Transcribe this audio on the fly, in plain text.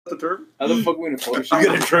the term? How the fuck we gonna Photoshop? You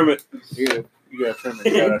gotta trim it. You gotta trim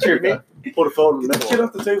it. You gotta pull the phone in the Get that shit middle.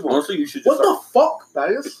 off the table. Honestly, you should What just the fuck,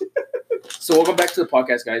 guys? So welcome back to the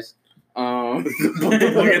podcast, guys. Did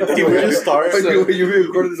we just start? You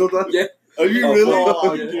recorded this whole time? Yeah. Are you Oh, really? fuck.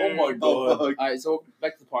 Oh my god. All right, so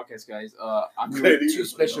back to the podcast, guys. I'm here with two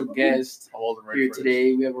special guests I wasn't ready here for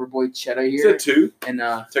today. We have our boy Cheddar Is here, that two? and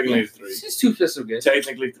Technically three. this is two special guests.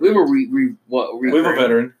 Technically We three. have a We have a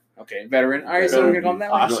veteran. Okay, veteran. All right, so we're gonna call him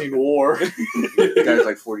that I've one. seen war. The guy's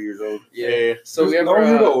like 40 years old. Yeah. So we have No,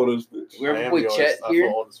 you're the our oldest bitch. we have I our am boy the Chet oldest. I here.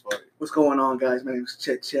 feel old as fuck. What's going on, guys? My name is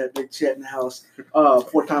Chet, Big Chet in the house.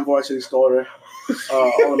 4-time varsity starter,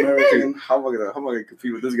 All-American. How am I gonna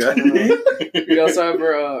compete with this guy? We also have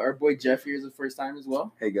our boy Jeff here is the first time as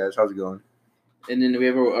well, Hey guys, how's it going? and then we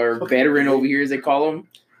have our veteran over here, as they call him.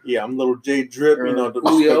 Yeah, I'm little J Drip. You know the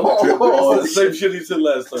Julio. Oh, the same shit he said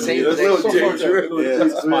last time. Same That's thing. little J Drip. Yeah,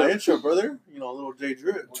 that's my intro, brother. You know, little J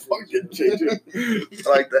Drip. Fucking J Drip. I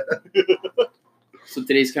like that. So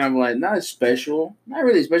today's kind of like not as special, not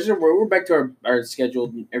really special. We're back to our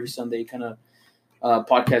scheduled every Sunday kind of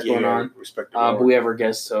podcast going on. Respect But we have our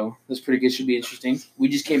guests, so that's pretty good. Should be interesting. We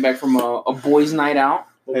just came back from a boys' night out.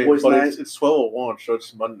 Hey, Boys' but night. it's 12:01, so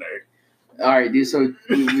it's Monday. All right, dude. So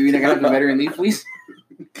we're not gonna have the veteran leave, please.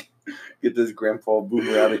 Get this grandpa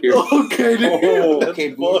boomer out of here. Okay, dude. Okay,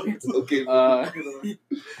 boom. Okay.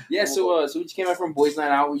 Yeah. So we just came back from boys'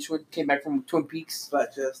 night out. We just came back from Twin Peaks.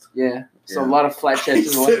 Flat chest. Yeah. So Yeah. a lot of flat chests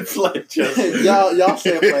as well. Said flat chest. y'all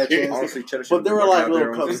say flat chest, Honestly, Cheddar but they were like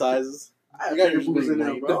little cup cups. sizes. I You got got your your boobs in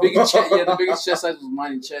there, big The bro. biggest chest, the biggest chest size was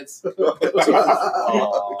mine and Chet's. I'm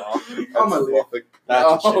gonna leave.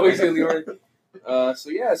 Oh, he's gonna leave.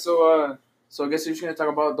 So I guess we're just gonna talk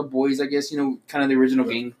about the boys. I guess kind of the original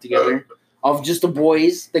gang together of just the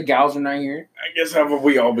boys. The gals are not here. I guess how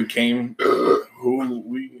we all became who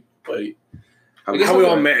we like. I guess How we that's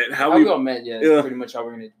all right. met. How we all met. Yeah, that's Yeah. pretty much how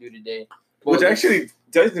we're gonna do today. Which Well, actually,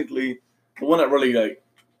 technically, the one that really like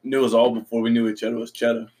knew us all before we knew each other was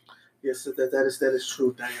Cheddar. Yes, that is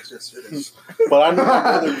true. That is yes, it is. But I knew my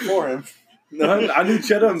brother before him. No, I knew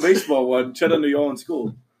Cheddar in baseball. One Cheddar knew y'all in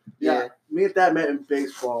school. Yeah, me and Dad met in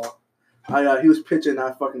baseball. He was pitching, and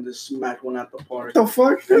I fucking just smacked one at the park. What the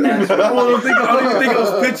fuck? I don't even think I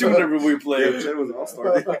was pitching whenever we Yeah, played. Cheddar was an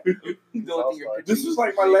all-star. The only thing you're pitching- This was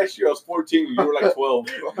like my last year. I was 14. You were like 12.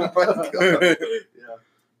 Oh my God. Yeah.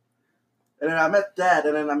 And then I met Dad,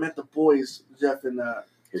 and then I met the boys, Jeff and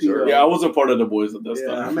Yes, sir. Yeah, I wasn't part of the boys at that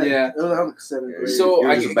yeah, I time. met. Yeah. It was like 7th grade. So He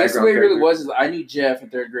I was a guess the background way it really character. was is I knew Jeff in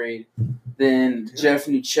 3rd grade. Then Jeff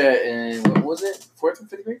knew Chet in what was it? 4th and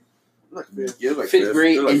 5th grade? Like, yeah. Yeah, it was like 5th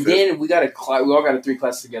grade, It was like and then we got a class. We all got a 3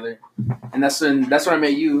 class together, and that's when I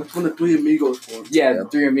met you. When the three amigos formed. Yeah, the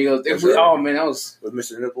 3 amigos. That's We- right. oh man, that was with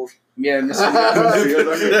Mr. Nipples. yeah.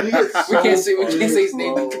 Mr. We can't say his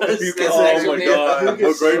name because You That's oh the actual my name. god. He What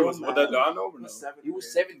gets grade so was mad. that? Do I know or no? He was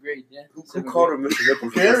 7th grade. Yeah, Who 7th called grade. him Mr.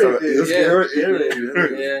 Nipples? Garrett did. It was Yeah. Garrett.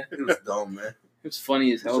 Garrett. Yeah, It was dumb, man. it was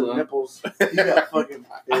funny as hell Some though. nipples. He got fucking.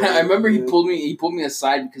 I remember he pulled me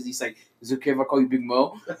aside because he's like, "Is it okay if I call you Big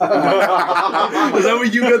Mo?" Is that where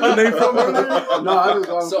you got the name from? No, I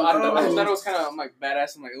was So I thought it was kind of I'm like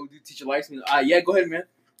badass. I'm like, "Oh, dude, teacher likes me." Yeah, go ahead, man.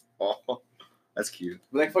 Oh, that's cute.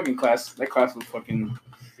 But that class was fucking.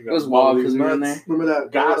 It was wild because we were in there. Remember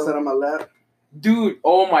that guy that sat on my lap? Dude,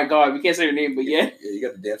 oh my god, we can't say her name, but yeah. Yeah, you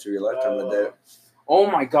got the dance of your lifetime with that. Oh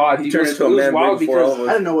my god, You dude, turned it into a was man wild way before all because of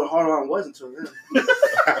I us. didn't know what hard on was until then.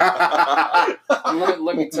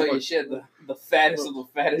 let me tell you shit, the fattest of the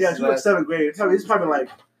fattest. Yeah, she was like 7th grade. He's probably like.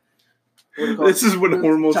 what do you call This it? is when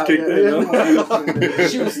hormones Child- kicked in. huh?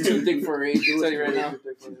 She was too thick for her age, I'll tell you right now.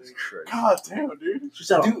 Jesus Christ. God damn, dude. She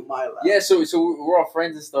sat Dude, on my lap. Yeah, so we're all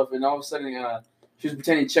friends and stuff, and all of a sudden, she was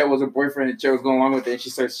pretending Chet was her boyfriend, and Chet was going along with it. And she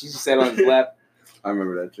just sat on his lap. I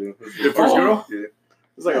remember that too. Your first girl? Yeah.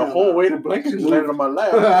 It's like a whole weight of blanket just landed on my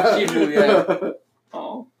lap. She moved, yeah.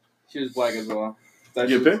 Oh, she was black as well. Did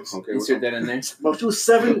you get pics? Okay. Insert that in there. But she was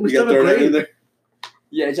 7th You got 7th thrown in grade. there.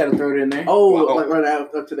 Yeah, you tried to throw it in there. Oh, Wow. like right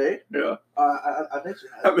after today? Yeah. I think she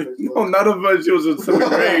had I mean, no, none of us. She was in 7th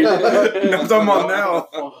grade. I'm talking about now.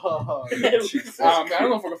 Oh, Man, I don't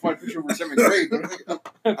know if I can find a picture of her 7th grade,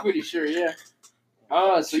 but I'm pretty sure, yeah.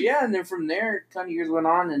 So yeah, and then from there, kind of years went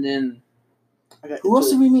on, and then who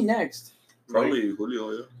else did we meet next? Probably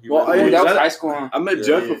Julio, yeah. You Well, remember Oh, Hey, that was that- high school, huh? I met Yeah,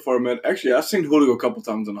 Jeff yeah. before, man. Actually, I've seen Julio a couple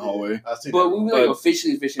times in the hallway. I seen But that. we were like But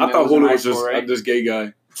officially I met thought in Julio high was school, just right? this gay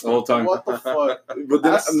guy the whole time. What the fuck? But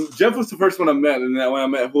then Jeff was the first one I met, and then when I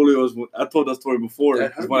met Julio, was when, I told that story before. Yeah,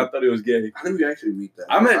 That's when I thought he was gay. How did we actually meet that?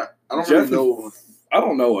 I met I don't Jeff really know. I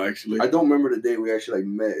don't know actually. I don't remember the day we actually like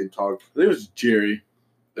met and talked. It was Jerry.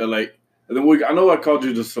 That like, and then I know I called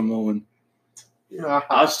you the Samoan.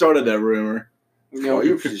 I started that rumor. You know, Oh,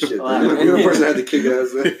 you're a piece of shit. Wow. You're the person that had to kick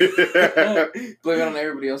ass. blame it on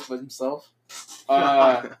everybody else but himself.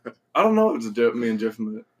 I don't know if it's me and Jeff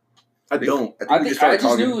met. I don't. I just just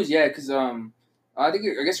started knew it was because I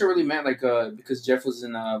guess it really meant like because Jeff was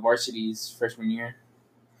in varsity's freshman year.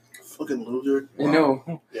 Fucking loser. I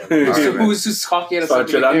know. Yeah. Who was just talking at us? Sorry,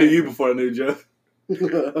 Chet, I knew you before I knew Jeff.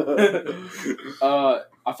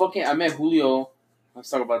 I met Julio. Let's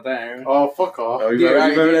talk about that, Aaron. Oh, fuck off. Oh, you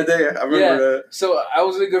remember that day? I remember that. So I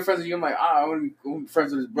was really good friends with you. I'm like, I want to be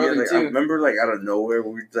friends with his brother Yeah, like, I too. remember, like, out of nowhere,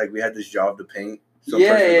 we had this job to paint.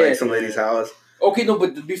 Yeah. Like, some lady's house. Okay, no,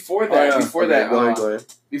 but before that, Go ahead.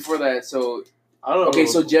 before that, so I don't know. okay,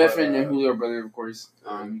 so Jeff but, and Julio are brother, of course.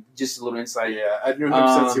 Just a little insight. Yeah, I knew him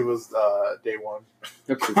since he was day one.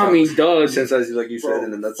 I mean, duh. Since, like you said,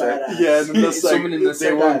 in the nutsack. Yeah, and that's like Swimming in the day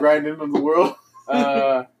same one guy. grinding on the world.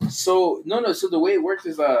 So the way it worked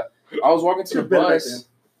is I was walking to the Better back bus.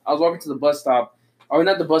 I was walking to the bus stop. Or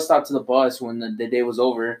not the bus stop, to the bus when the day was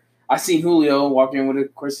over. I seen Julio walking in with,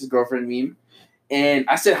 of course, his girlfriend, Meme. And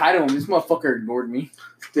I said hi to him. This motherfucker ignored me.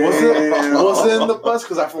 Was it in the bus?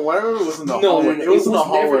 Because from what I remember, it was in the hallway. No, It was in the never.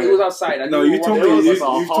 hallway. It was outside. I No, knew you we told were me. walking- You was in the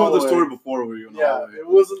told the hallway. story before we were in the Yeah, hallway. it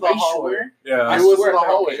was in the Are you hallway. sure? Yeah. It was swear in the I thought-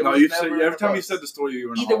 hallway. It No, was you never said in every the time you bus. said the story, you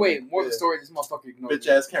were in the Either hallway. way, more of the Yeah. story. This motherfucker ignored Bitch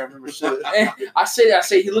me. ass can't remember shit. And I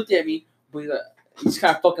said, he looked at me, but he just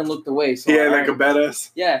kind of fucking looked away. So Yeah, all like a right.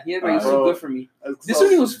 badass. Yeah, he had like, he was Bro. good for me. This So-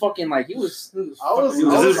 one, he was fucking like, he was. I was- he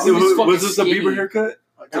was fucking Was this a skinny. Bieber haircut?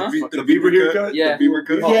 Huh? The Bieber haircut? Yeah. The Bieber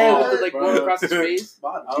cut? Yeah, Oh, with the, like bro. going across his face.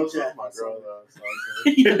 I was with my girl though. So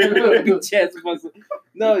I was Bitch ass muscle.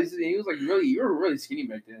 No, he was like really. You were really skinny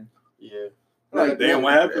back then. yeah. Like, Damn,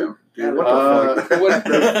 what happened? Dude, what what the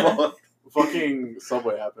What- fuck? Fucking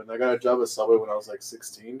Subway happened. I got a job at Subway when I was like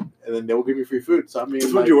 16, and then they will give me free food. So I mean, Which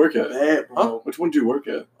one like, do you work at? Bad, bro. Which one do you work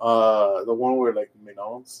at? the one where like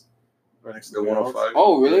McDonald's, right next to The McDonald's. 105.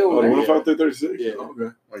 Oh, really? Oh, Over there? 105 through 36? Yeah. Oh,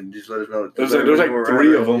 okay. Like, just let us know. There's like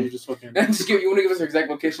three of them. You just fucking. Just give, you want to give us your exact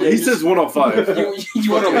location? He says 105.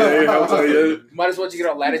 You want Okay, to? I'll tell you. Might as well just get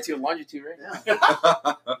on latitude and longitude, right?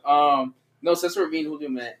 No, so that's where me and Julio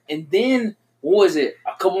met. And then what was it?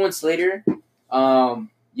 A couple months later,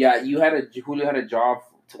 yeah, Julio had a job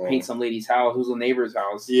to paint some lady's house. It was a neighbor's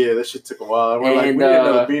house. Yeah, that shit took a while. We're like, we And need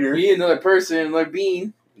another beaner. we need another person, another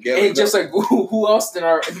bean. Yeah, And just like who else did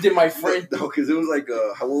my friend? No, because it was like,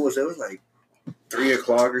 what was it? It was like 3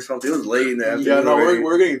 o'clock or something. It was late in the afternoon. Yeah, no, already.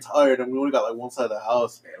 we're getting tired, and we only got like one side of the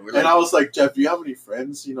house. Yeah, we're And like, I was like, Jeff, do you have any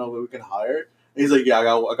friends, that we can hire? And he's like, yeah, I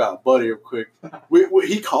got a buddy real quick.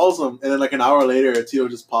 He calls him, and then like an hour later, Tito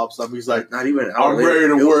just pops up. He's like, not even an hour I'm later. ready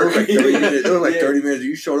to It was work. Like 30 minutes. It was like Yeah. 30 minutes.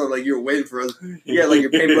 You showed up like you were waiting for us. You had like your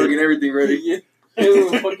paint bug and everything ready. Yeah, we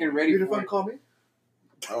were fucking ready You for didn't it. call me?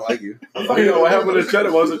 I don't like you. You know what happened to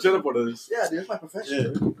Cheddar? What was the Cheddar for this? Yeah, dude, it's my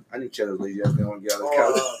profession. yeah. I need Cheddar's lazy ass. I want to get out of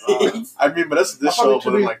the couch. I mean, but that's this I show thought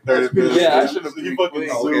within you like 30 mean- minutes. Yeah, I He should've been fucking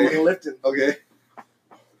quick. zoomed. Okay. Lifting. Okay.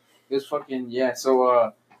 It was fucking yeah.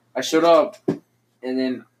 So I showed up, and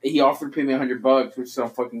then he offered to pay me $100, which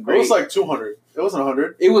sounded fucking It great. was like 200. It wasn't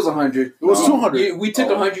 100. It was 100. It was 200. We took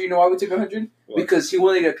 100. You know why we took 100? What? Because he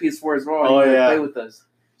wanted to get PS4 as well. And Oh, he wanted yeah. to play with us.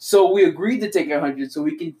 So we agreed to take 100, so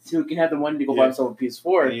we can have the money to go buy Yeah. himself a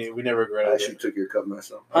PS4. Yeah, we never I regretted actually it. took your cup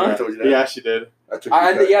myself. Huh? I told you that. Yeah, she did. I took your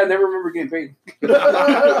cup. I never remember getting paid.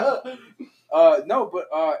 No, but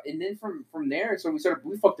and then from there, so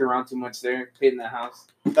we fucked around too much there, paid in that house.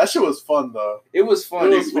 That shit was fun, though. It was fun. It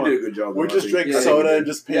We was did fun. a good job. We though, I just think. drank Yeah, soda and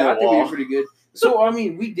just painted Yeah, I a think we wall. did pretty good. So I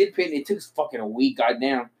mean, we did paint. It took us fucking a week.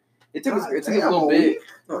 Goddamn. It took us a Damn, little a bit. week?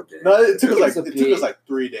 Oh, damn. No, it took It was us a bit. like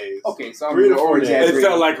 3 days. Okay, so I'm 3 to 4 days. It exaggerating.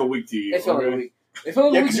 felt like a week to you. It felt like a okay? week. It felt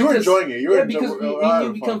like Yeah, a week because you were because- enjoying it. You were Yeah, enjoying because it. we We're having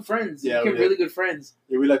did become fun. friends. Yeah, we we became did. really good friends.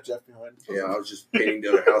 Yeah, we left Jeff behind. Yeah, I was just painting the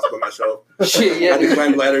other house by myself. Shit, I yeah. had to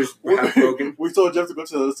climb ladders, half broken. We told Jeff to go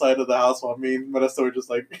to the other side of the house while me and Vanessa were just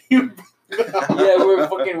like, Yeah,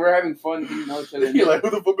 we're having fun. Getting to know each other. You're like, who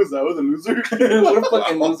the fuck was that? Was a loser? What a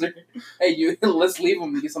fucking loser. Hey, let's leave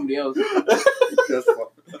him and get somebody else. That's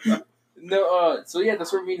fun. No, so yeah,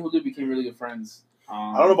 that's where me and Julio became really good friends.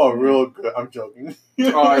 I don't know about real good. I'm joking.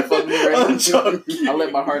 Alright, fuck me right I'm now. joking. I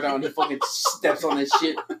let my heart out and he fucking steps on that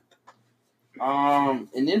shit.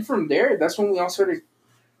 And then from there, that's when we all started.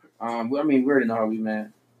 I mean, we already know how we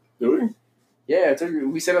met. Do we? Yeah, I told you,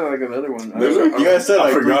 we said it like another one. You guys said I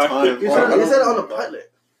like 3 forgot. times. You said it on the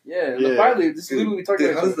pilot. Yeah, Yeah. the pilot. This is literally we talked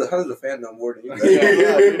Dude, about. how does the fan know more than you? Yeah,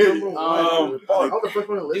 guys? I'm the first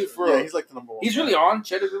one to listen. Dude, for Yeah, he's like the number one. he's really on.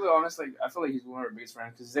 Chet is really honest. Like I feel like he's one of our biggest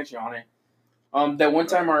friends because he's actually on it. That one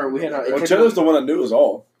time we had a Well, Cheddar's the one that knew us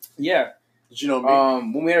all. yeah. Did you know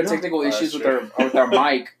me? When we had Yeah. technical Oh, issues that's with our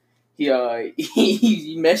mic,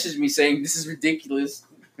 he messaged me saying this is ridiculous.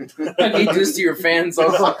 I can't do this to your fans.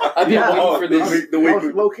 I've been waiting for this. I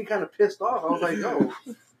was low key kind of pissed off. I was like, yo.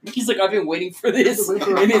 He's like, I've been waiting for this, and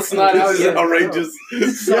it's not out This is yet. outrageous.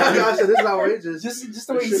 Yeah, I said this is outrageous. Just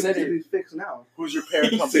the way he said It it. should be fixed now. Who's your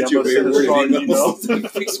parent company? Sent I'm you gonna send a a very strong email. email. To be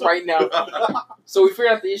fixed right now. So we figured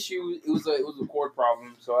out the issue. It was a cord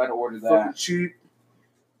problem, so I had to order Fucking that. cheap.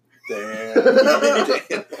 Damn.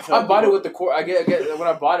 I bought it with the cord. I get when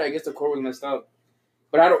I bought it, I guess the cord was messed up.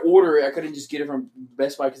 But I had to order it. I couldn't just get it from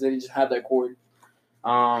Best Buy because they didn't just have that cord. So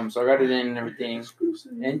I got it in and everything.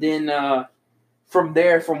 And then from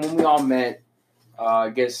when we all met, I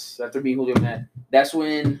guess after me and Julio met, that's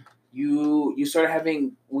when you started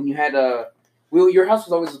having your house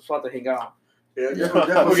was always a spot to hang out. Yeah,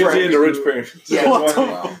 We'll get you into rich parents. Yeah, What the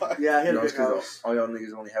wow. fuck? Yeah, I hit You know, a it's big 'cause house. all y'all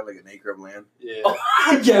niggas only have like an acre of land. Yeah.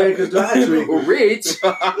 Yeah, because actually, Rich.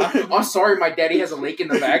 I'm sorry, my daddy has a lake in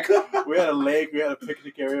the back. We had a lake, we had a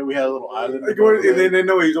picnic area, we had a little island. Like, and then they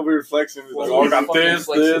know he's over here flexing. He's like, Well, oh, I got fucking this,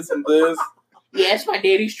 flexing. this, and this. Yeah, it's my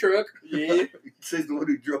daddy's truck. Yeah. Says the one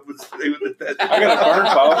who drove us today with the I got a burn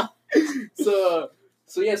pile.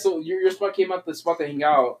 So your spot came out the spot to hang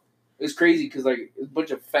out. It was crazy because like a bunch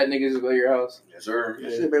of fat niggas would go to your house. Yes, sir.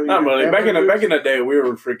 shit, baby, Not really. Back in the day, we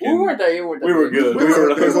were freaking. We weren't that. We weren't that. We were big. good. We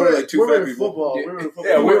were, There was only like two we were fat in people. football. Yeah. We were in football.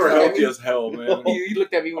 Yeah, we were I healthy mean- as hell, man. He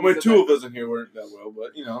looked at me. I When mean, he said two that. of us in here weren't that well,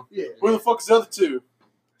 but you know, Yeah. Where the fuck is the other two? I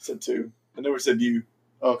said two. I never said you.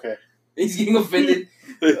 Okay. He's getting offended.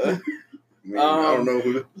 I don't know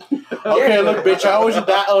who. Okay, look, bitch, how was you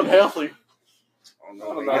that unhealthy? I I don't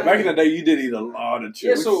don't know. know. Back in the day, you did eat a lot of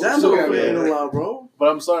Yeah, chips. so That's so okay, yeah. in a while, bro. But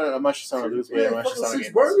I'm sorry, I'm actually starting to lose weight. I'm Yeah, actually fucking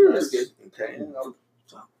starting 6 to gain burgers. That's good. Okay.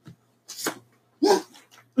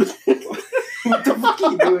 What the fuck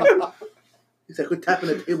are you doing? He's like, quit tapping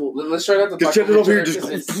the table. Let's try not to Just talk shut it over here. each Just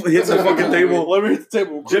other 'cause hit the fucking table. Let me hit the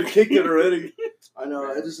table. Jeff kicked it already. I know,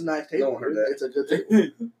 it's just a nice table. Don't hurt that. It's a good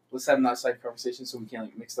table. Let's have an outside conversation so we can't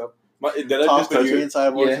like mixed up. Did I just Talk touch with your it? inside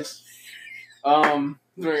voices.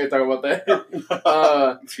 We're gonna talk about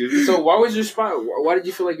that. Excuse me. So why was your spot? Why did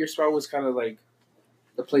you feel like your spot was kind of like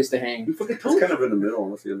the place to hang? We fucking It's told kind of in the middle,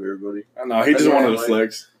 honestly, of everybody. I know, he just Yeah, wanted to like-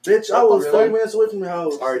 flex. Bitch, I was Really? 30 minutes away from the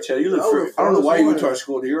house. All right, Chad, you live. Oh, I don't know why you went to fine. our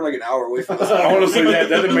school. Dude. You were like an hour away from us. Honestly, that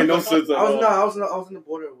didn't make no sense at I was all. I was in the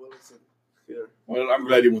border of Williston. Yeah. Well, I'm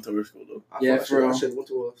glad you went to our school, though. Yeah, I for real. should have went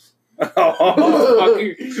to us.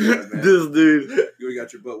 Motherfucker. This dude. You already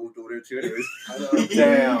got your butt whooped over there too, anyways.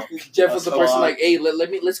 Damn. Jeff was the That's a person lot. like, hey,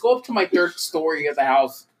 let's go up to my third story of the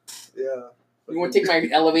house. Yeah. You want to take my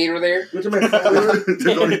elevator there? Went to my father.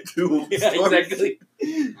 There's only two. Yeah, exactly.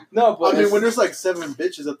 No, but I mean, when there's like 7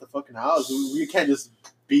 bitches at the fucking house, we can't just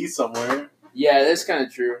be somewhere. yeah, that's kind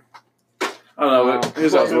of true. I don't know. But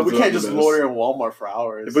his house We wasn't can't the just best. loiter in Walmart for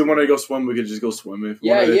hours. If we wanted to go swim, we could just go swim. If we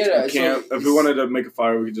Yeah, wanted yeah, to so camp, if we it's- wanted to make a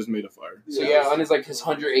fire, we could just make a fire. So yeah, on his like his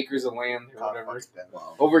 100 acres of land or God, whatever. fuck that.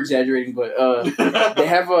 Wow. Over exaggerating, but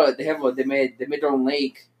they made their own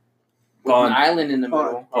lake with Pond. an island in the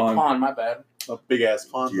middle. Pond. A pond, my bad. A big ass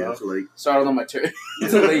pond, Yeah, though. it's like So I don't know my turn.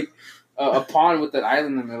 It's a lake. A pond with an island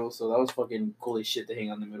in the middle, so that was fucking cool as shit to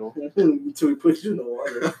hang on the middle. Until we put you in the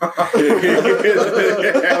water. I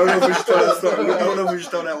don't know if we should tell that story. I don't know if we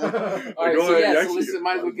should tell that one. All right, Go so ahead, yeah, so actually, listen,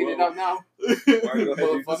 might as well get it out now. All right, go ahead,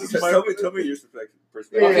 dude. Motherfucker. Tell me your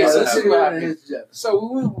perspective. Okay, so that's this is what happened. his Jeff.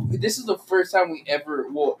 So this is the first time we ever.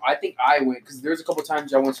 Well, I think I went because there's a couple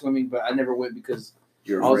times I went swimming, but I never went because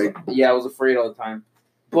You're I was afraid. I was afraid all the time.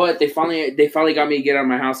 But they finally got me to get out of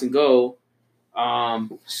my house and go.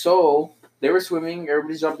 So they were swimming,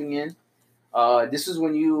 everybody's jumping in. This is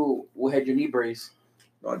when you had your knee brace.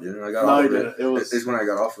 No, I didn't. I got No, off he of it. didn't. It was- It's when I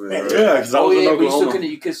got off of it. Right? Yeah, because I was in but you Oklahoma.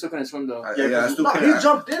 still couldn't swim though. I Yeah, still No, kinda- he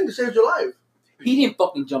jumped in to save your life. He didn't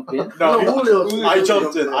fucking jump in. No, Julio. I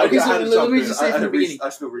jumped in. I Okay, just so had to let jump me in. just say from the beginning. I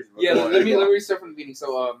still reached. Yeah, let me start from the beginning.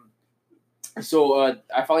 So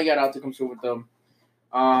I finally got out to come swim with them.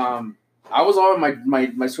 I was all in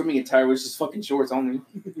my swimming attire, which is fucking shorts only,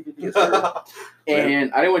 Yes, sir.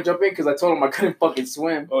 and I didn't want to jump in because I told him I couldn't fucking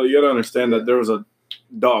swim. Oh, you gotta understand that there was a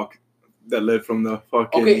dock that led from the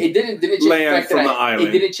fucking. Okay, it didn't change land the fact from that the island.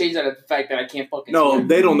 It didn't change that the fact that I can't fucking No, swim.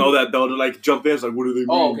 they don't know that though. They're like jump in. It's like, what do they mean?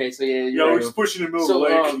 Oh, okay, so yeah, Yeah, you're we're right. just pushing in the middle So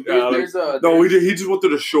of the lake. there's a No, he just went to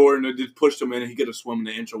the shore and they just pushed him in and he could have swum in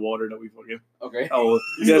the inch of water that we fucking. okay. Oh,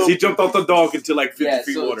 yes, he jumped off the dock into like 50 Yeah,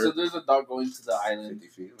 feet so water. there's a dog going to the island. 50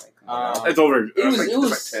 feet. Like, come on. It's over. It was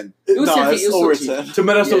It's like 10. it was no, 10 feet, it's it was over so 10. To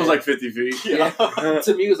Minnesota, it was Yeah. like 50 feet. Yeah.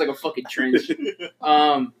 To me, it was like a fucking trench.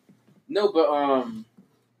 No, but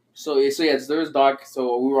so yeah, there was dock.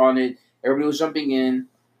 So we were on it. Everybody was jumping in,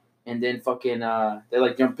 and then fucking they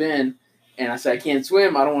like jump in, And I said, I can't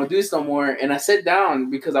swim. I don't want to do this no more. And I sat down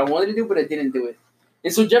because I wanted to do it, but I didn't do it.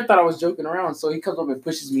 And so Jeff thought I was joking around, so he comes up and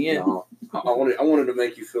pushes me in. No, I wanted to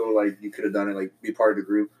make you feel like you could have done it, like be part of the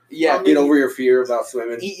group. Yeah, Get over your fear about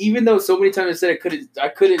swimming. even though so many times I said I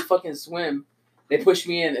couldn't fucking swim, they pushed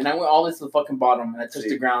me in, and I went all the way to the fucking bottom, and I touched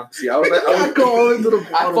the ground. See, I was go all into the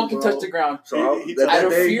bottom, I fucking bro. touched the ground. So Out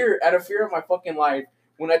of fear of my fucking life.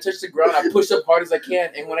 When I touched the ground, I pushed up hard as I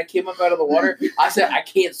can, and when I came up out of the water, I said, I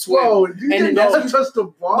can't swim. Bro, you And did then not touch the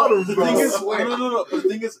bottom, The bro. thing is, swear. no. But the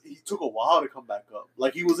thing is, he took a while to come back up.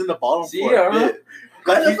 Like he was in the bottom See, for a yeah, bit.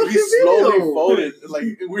 Like That's he fucking slowly video. folded. Like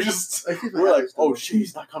we're like, oh shit,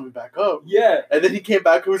 he's not coming back up. Yeah. And then he came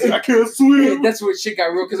back and was like, I can't swim. That's what shit got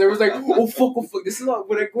real, because I was like, oh fuck. This is not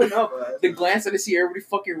when I going up. The glance that I see everybody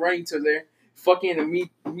fucking running to there, fucking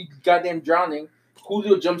me goddamn drowning.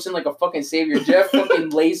 Julio jumps in like a fucking savior. Jeff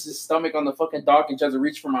fucking lays his stomach on the fucking dock and tries to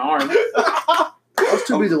reach for my arm. I was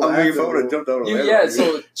too busy if I laughing. would have bro. jumped out of the Yeah,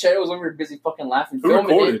 so Chet was over here busy fucking laughing, Who filming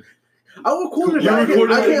recorded? it. I recorded it. You but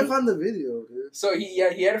recorded I it? can't find the video, dude. So he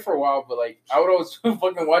had it for a while, but like I would always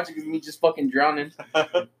fucking watch it because me just fucking drowning.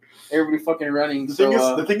 Everybody fucking running. The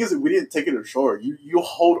So, thing is, we didn't take it ashore. You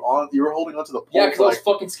hold on. You were holding on to the pole. yeah, because I for was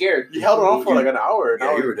fucking scared. you held on for like an hour.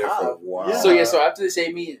 Yeah, you were there for a while. Yeah. So after they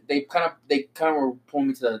saved me, they kind of were pulling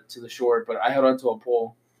me to the shore, but I held onto a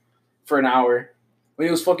pole for an hour. When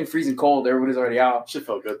it was fucking freezing cold, everybody's already out. Shit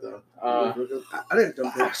felt good though. I didn't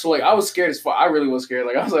jump in. So like I was scared as fuck. I really was scared.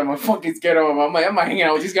 Like I was like, I'm fucking scared of them. I'm like, I'm not hanging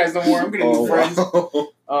out with these guys no more. I'm gonna Oh, be friends.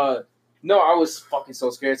 wow. No, I was fucking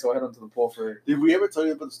so scared. So I held onto the pole for Did we ever tell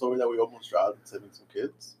you about the story that we almost drowned saving some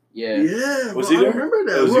kids? yeah. Yeah, Was bro, he I there?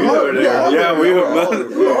 remember that. It was We you were all- over we there. were all Yeah, there. we were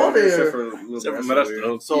We were all there. Except for little Except for Brasco.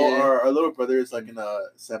 Modesto. So Yeah. our little brother is like in a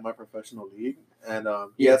semi-professional league, and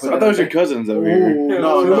he Yeah, had but some. I thought it was your cousins over here.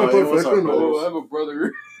 No, so it was our professional. brothers. Oh, I have a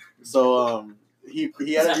brother. So he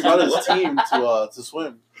brought his team to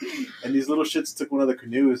swim, and these little shits took one of the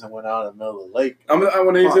canoes and went out in the middle of the lake.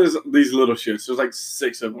 When he says these little shits, there's like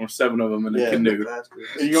 6 of them or 7 of them in a Yeah. canoe.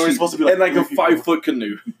 And you're only supposed to be like And like a 3 people. 5-foot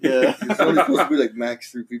canoe. Yeah, It's only supposed to be like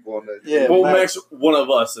max 3 people on that. Yeah. Well, max. max one of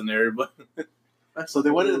us in there, but So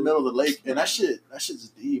they went in the middle of the lake, and that's shit's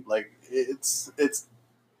deep. Like it's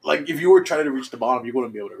like if you were trying to reach the bottom, you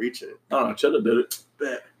wouldn't be able to reach it. I don't know. Cheddar did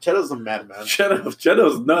it. Cheddar's a madman.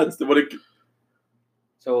 Cheddar's nuts.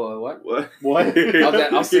 So what? What? What?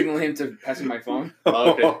 I'll signal him to pass me my phone.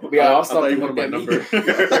 Oh, okay. But yeah, I'll I stop thought and you look wanted at my me. number.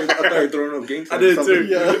 I thought you were throwing up game I did too.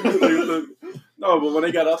 Yeah. No, but when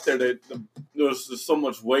they got up there, there was just so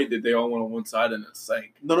much weight that they all went on one side and it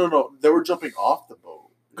sank. No. They were jumping off the boat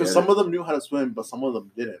because Yeah. some of them knew how to swim, but some of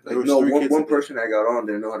them didn't. There Like, was no, 3 one kids that person that got on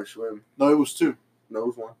didn't know how to swim. didn't. No, it was 2. No, it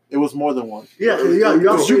was one. It was more than one. Yeah, It was- yeah, it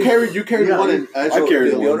y'all was- You carried Yeah. one, and I I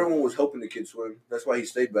carried the one. other one was helping the kid swim. That's why he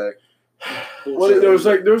stayed back. Well, there was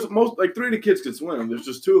 3 of the kids could swim. There's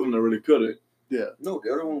just 2 of them that really couldn't. No,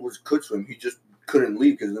 the other one could swim. He just couldn't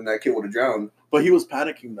leave because then that kid would have drowned. But he was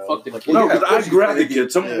panicking though. Fuck the Like, kid. No, yeah, because of I course he's grabbed the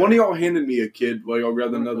panicking. kid. Yeah. One of y'all handed me a kid while y'all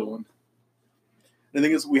grabbed another one. the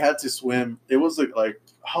thing is, we had to swim. It was like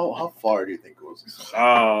how far do you think it was?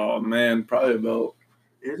 Oh man, probably about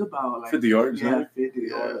It's about like 50 yards. Yeah, huh? 50 Yeah.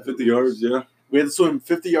 yards. 50 yards. Yeah. We had to swim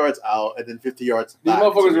 50 yards out and then 50 yards These back.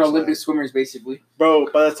 motherfuckers to are the Olympic side. swimmers, basically. Bro,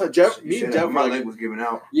 by the time Jeff, me Shit, and Jeff, my were leg like, was giving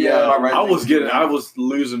out. Yeah. my right I leg was getting, giving I out. was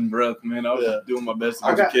losing breath, man. I was Yeah. doing my best to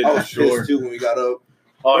I get the got- kid I to was shore. pissed too when we got up.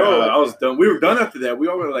 Oh Bro. yeah, I was done. We were done after that. We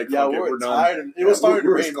all were like, yeah, fuck we it, were we're done. tired. And it was starting to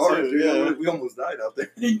rain scarred, too. dude. Yeah. We almost died out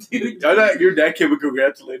there. Dude. You're that kid we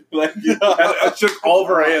congratulated. Like, I shook all of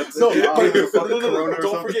our hands. No, Yeah, but- the fucking no, corona or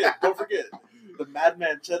don't something. forget. The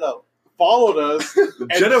madman Chedo followed us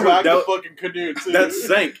and Cheddar dragged was the fucking canoe too. that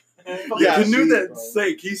sank. Yeah, The canoe shit, that bro.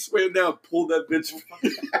 sank. He swam down, pulled that bitch.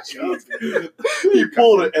 He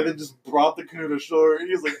pulled it and then just brought the canoe to shore.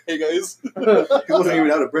 He was like, "Hey guys." He wasn't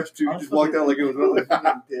even out of breath, too. He just walked out like it was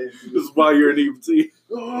nothing. This is why you're an EMT.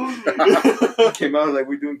 He came out like,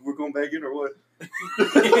 we're going back in or what?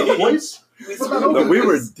 Boys? No, we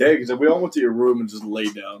were dead because we all went to your room and just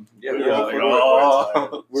laid down. Yeah, we we were all- like, we were-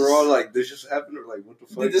 oh. We were all like, this just happened? Or like, what the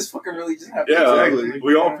fuck? Did this fucking really just happen? Yeah, Exactly.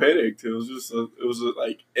 we all panicked. It was just,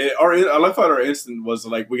 like, I love how our instant was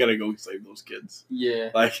like, we gotta go save those kids. Yeah.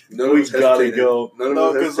 Like, None of we us gotta hesitated. go. None of No,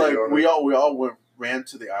 us because like hesitated on we it. all ran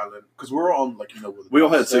to the island because we were on like with We all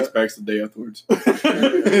had 6 packs the day afterwards. we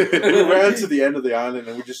ran to the end of the island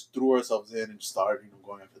and we just threw ourselves in and just started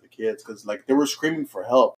going after the kids because like they were screaming for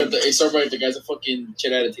help. It's so right. The guys are fucking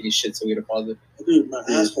shit out of taking shit, so we had to pause it. Dude, my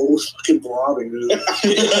asshole was fucking throbbing, dude.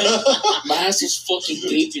 My ass is fucking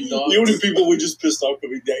gaping, dog. The only people we just pissed off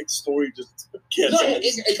because that story just No,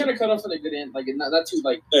 it kind of cut off at a good end. Like, not too,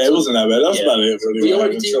 like... Yeah, it wasn't that bad. That's Yeah. about it. Really. We what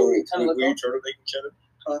already happened. did what we kind of Were left you off. turtlenecking Cheddar?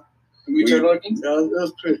 We turtle-looking? Yeah, that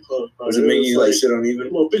was pretty close. Was it making you like sit a uneven?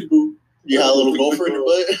 little big boo? You had a little gopher in your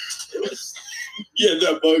butt. Yeah,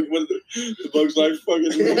 that bug. When the bug's like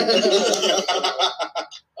fucking.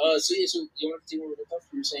 So you want to continue with the stuff?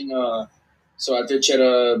 You were saying, so after Chet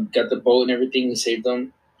got the boat and everything, he saved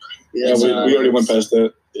them. Yeah, we already went past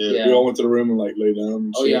that. Yeah. We all went to the room and like lay down.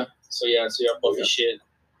 And Oh shit. yeah. So y'all buff as shit.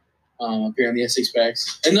 Apparently had 6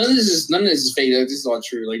 packs, and none of this is fake. Like, this is all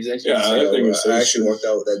true. Like, it's actually Yeah, I think it was I actually walked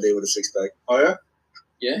out that day with a 6-pack. Oh yeah.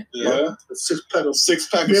 Yeah. Yeah. A 6-pack of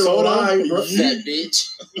 6-pack of Miller soda. Lite, bro. That bitch.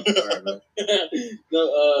 Alright, man.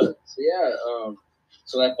 No. So yeah.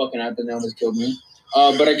 So that fucking happened. That almost killed me.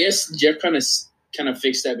 But I guess Jeff kind of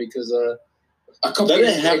fixed that because a couple. That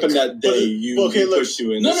years didn't happen later- that day. You pushed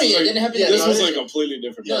you in. No, This is it like- didn't happen. This that was day. like completely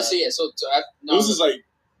different. No, so yeah. So no. This is like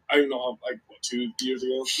I don't know how 2 years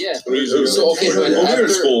ago. Yeah. 3 years ago. So okay, but we were in after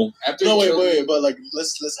school. No, Children- wait, but like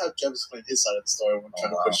let's have Jeff explain his side of the story when we're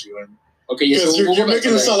trying to push you in. Okay, yeah. So Because we'll you're go back making to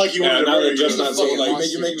it that. sound like you Yeah, wanted to now murder that Jeff's you. not so Fucking like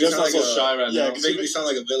monster. you make Jeff's not so Like a- shy right Yeah, now. cause Make me sound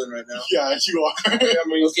like a villain right now. Yeah, you are. I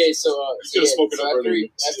mean, Okay, so He's gonna smoke it so up after,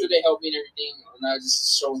 early. after they helped me and everything, now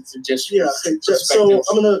just showing suggestions. Yeah, okay. So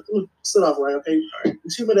I'm gonna start off right. Okay, you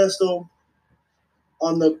see Modesto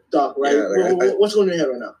on the dock, right? Yeah, like What's going on in your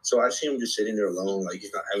head right now? So I see him just sitting there alone, like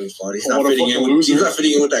he's not having fun. He's Oh, not what a fitting in. fucking With, loser. he's not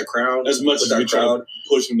fitting in with that crowd. as much with as that we try to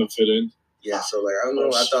push him to fit in. Yeah, so like I don't know.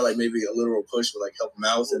 I thought like maybe a literal push would like help him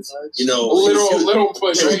out, since you A know literal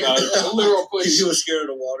push, right? A literal he push. was scared of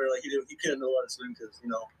the water. Like he couldn't know how to swim because he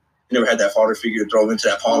never had that father figure to throw him into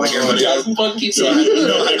that pond like everybody Yeah, else. fucking So I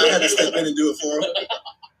had to step in and do it for him.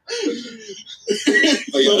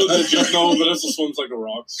 But Little yeah, did Jeff know Vanessa swims like a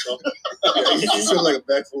rock. So he swam like a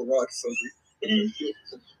bag full of rocks or something.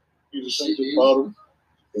 you just Shit, dude. bottom.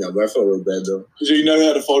 But I felt real bad though. So you never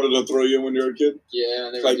had a photo to throw you in when you were a kid? Yeah,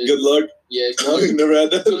 I never Like did. good luck. Yeah, No, you never had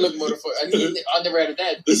that. good luck, motherfucker. I never had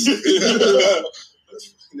that.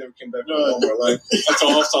 He never came back from one more life. That's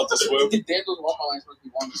all I thought to swim. Damn, those Walmart lines must be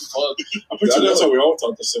long as fuck. I'm pretty sure that's how we all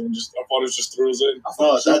taught to swim. Just our fathers just threw us in.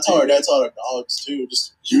 No, that's hard. That's hard. Our dogs too.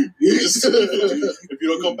 Just if you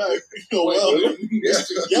don't come back, oh Wait, well. really?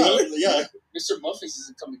 Yeah. Mr. Muffins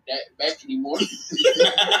isn't coming back anymore.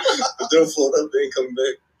 If they'll float up, they ain't coming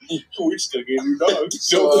back. We still gave you dogs.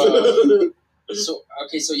 So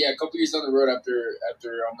yeah, a couple years down the road after I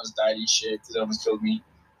almost died and shit because it almost killed me.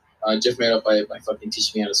 Jeff made up by fucking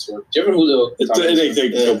teaching me how to swim. Jeff and Julio. It didn't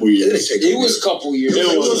take a couple years. It was a couple years. It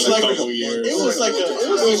was like a couple years. It was like a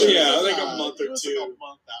month or two. Like a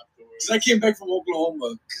month afterwards. 'Cause I came back from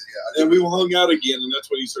Oklahoma, and we hung out again, and that's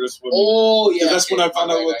when you started swimming. Oh yeah. That's when I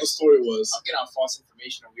found out what the story was. I'm getting out false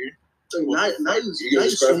information over here. Now You can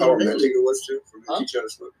describe how romantic it was too for me to teach you how to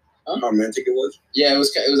swim. Huh? How romantic it was. Yeah, it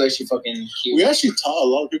was actually fucking cute. We actually taught a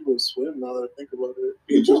lot of people to swim. Now that I think about it,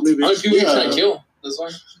 How many people you trying to kill? That's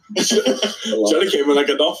why. Johnny came in like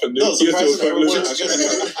a dolphin, dude. No, He has to surprisingly,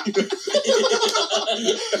 equivalent.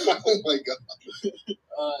 Oh my god.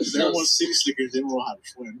 everyone city slickers didn't know how to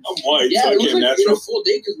swim. I'm white, Yeah, so I it was came like natural. a full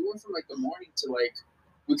day because we went from like the morning to like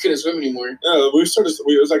we couldn't swim anymore. Yeah, we started.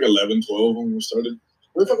 It was like 11, 12 when we started.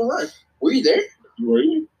 What the fuck am I? Were you there? Were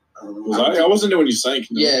you? Was I? I wasn't there when you sank.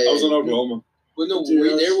 No. Yeah, I was in yeah. Oklahoma. Well, no, Dude, were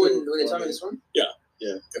you there that's when so they taught me funny. to swim? I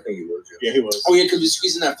think he was. Yeah, he was. Oh yeah, because we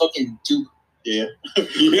squeezed in that fucking tube. Yeah. Yeah,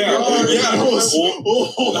 yeah. It was. Oh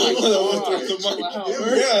my that went God. through the mic. Wow.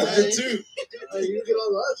 Yeah, I did too. You get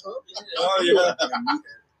all that, huh? Oh yeah.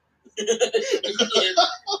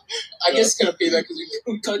 I guess it's gonna pay back because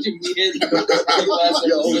we called you meathead last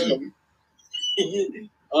episode.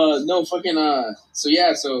 No fucking So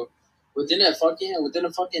yeah, so within a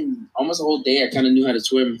fucking almost a whole day, I kind of knew how to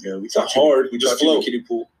swim. Yeah, we It's not hard. We just taught you in float. the kiddie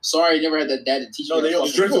pool. Sorry, I never had that dad to teach me. No, they how to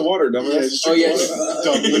just drink the fucking- water, dumbass. Yeah, just Oh yeah,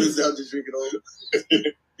 When is that to drink it all?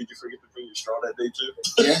 Did you forget to bring your straw that day too?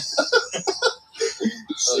 yeah.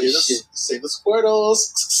 Oh, shit. Say the Squirtles.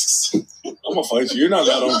 I'm gonna fight you. You're not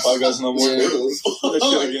that on the podcast no more. Yeah. That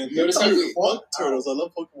shit again. Notice how we Fuck turtles. I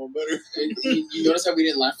love Pokemon better. you notice how we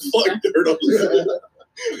didn't laugh. Fuck turtles.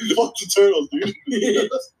 Fuck the turtles, dude.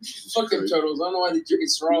 Fuck them turtles. I don't know why they drinking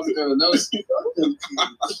straws through their nose.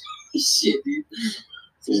 Shit, dude.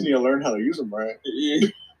 You need to learn how to use them right. Yeah.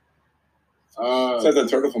 It's like that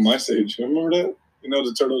turtle from Ice Age. Remember that? You know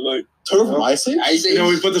the turtle like Turtle from Ice Age? Ice you know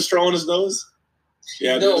we Age? put the straw in his nose?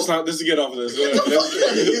 Yeah, No. it's not this is get off of this.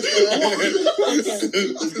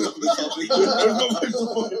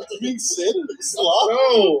 Being said sloth?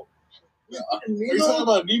 No. Are you talking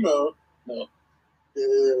about Nemo? I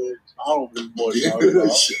don't believe boy.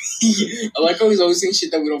 I like how he's always saying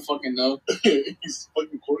shit that we don't fucking know. He's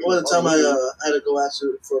fucking quoting. One time I had to go ask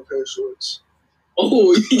her for a pair of shorts.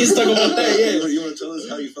 Oh, you can talk about that, yeah. You want to tell us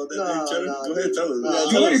how you felt that day, Cheddar? Go ahead, tell us.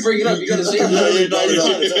 You already bring it up. You gotta say it. No.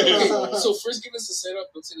 So first, give us the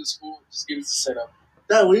setup. Don't say the school. Just give us the setup.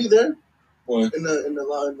 Dad, were you there? What? In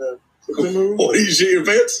the equipment room? What, did you shit your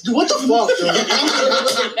pants? Dude, what the fuck, yo?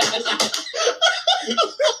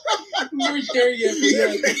 We weren't there yet. He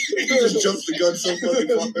just jumps the gun so fucking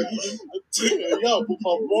far. Yo, put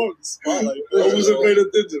my bro in the spotlight. I wasn't paying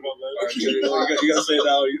attention, my man. You gotta say it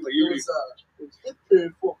now. It was fifth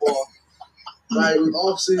period football. Like, it was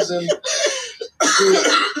off season.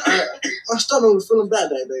 I started feeling bad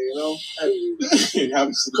that day, you know. Had a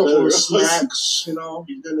couple of snacks, you know,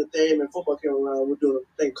 during the day, and then football came around. We're doing a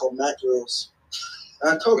thing called mat drills. And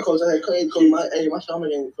I told Coach, hey, Coach, my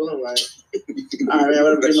stomach ain't feeling right. All right,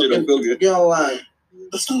 man, That shit don't feel good. get on the line.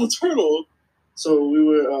 That's not a turtle. So we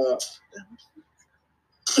were,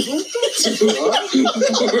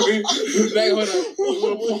 Back,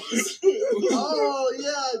 hold on. oh, yeah,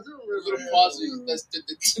 I do Little remember. pause. That's the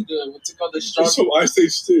what's it called? The strong. That's from Ice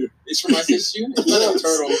Age 2. It's from my sister. It's not a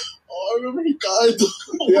turtle. Oh, I remember he died.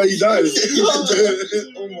 Yeah, he died.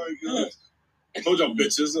 Oh my god. Told y'all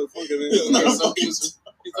bitches. Fucking It's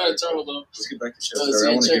not a turtle though. Let's get back to shit. Oh, I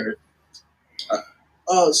want to check. hear it.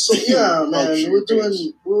 So yeah, man, we were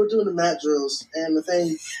doing the mat drills, and the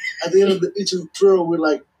thing at the end of each drill, we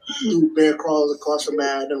like do bear crawls across the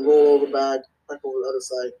mat and roll over back over the other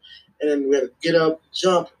side, and then we had to get up,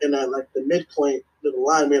 jump, and at like the midpoint of the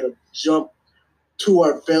line, we had to jump to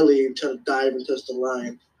our belly and try to dive and touch the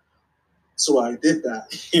line. So I did that.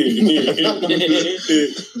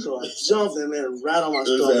 So I jumped and then right on my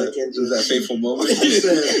stomach and It was that fateful moment.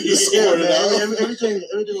 You scored it out. Everything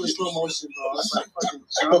was slow motion, bro. It's like fucking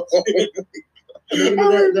jump. And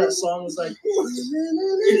then that song was like.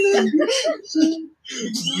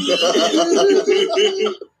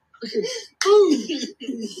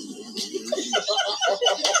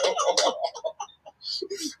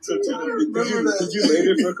 Did you lay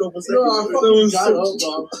there for a couple seconds? No, I fucking got up,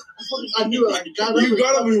 bro. I knew it. I got up. You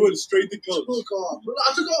got him. We went straight to coach. Took off. I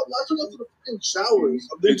took off to the fucking showers.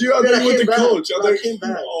 Did you? I Yeah, think you went to back. coach. I came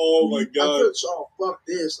back. Oh my I god. felt oh fuck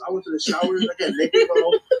this. I went to the showers. I got naked,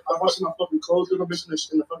 bro. I washed my fucking clothes. Little bitch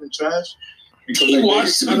in the fucking trash. He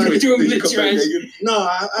washed them and threw them in the trash. No,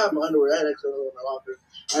 I have my underwear. I had extra in my locker.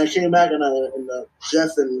 I came back and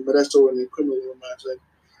Jeff and Modesto in the equipment room. I was like,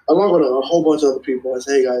 along with a whole bunch of other people. I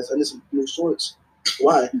said, hey guys, I need some new shorts.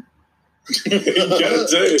 Why? Gotta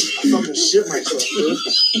tell you. I fucking shit myself, dude.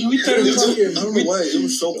 I don't know why. It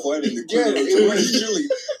was so quiet in the Yeah, equipment. it It was. was chilly.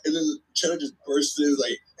 And then Cheddar just burst in,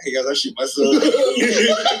 like, hey guys, I shit myself. I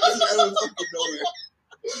don't fucking know it.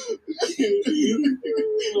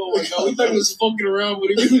 Oh my god, we thought he was fucking around,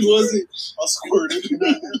 but it really wasn't. I squirted. And I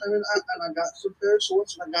got some pair of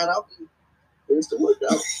shorts and I got out and it's the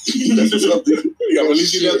workout. That's what's up, dude. Yeah, at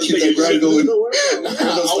least you got to Keep take that it grind shit. going. I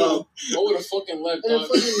would have fucking left, And then dog.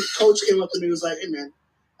 fucking coach came up to me and was like, hey man,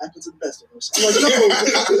 happens to the best of us. I'm like, no.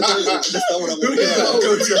 That's not what I want to hear.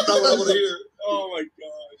 Coach, that's not what I want to hear. Oh my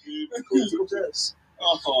god, dude. Coach S.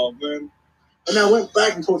 Oh man. And I went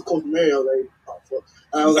back and told Coach Mary, I was like, oh fuck.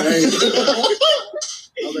 I was like,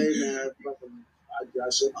 hey man, fucking, I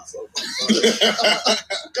shit myself.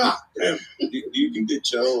 God damn. Do you think they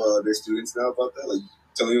tell their students now about that? Like,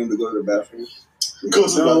 telling them to go to the bathroom?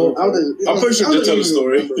 Goes No, about it. I'm pretty sure they tell the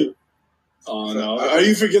story. remember. Oh no. How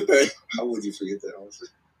you forget that? How would you forget that, honestly?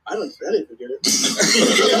 I didn't forget it.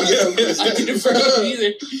 I didn't forget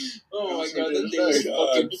either. Oh my god, that thing was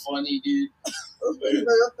fucking funny, dude.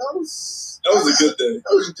 That That was a good day.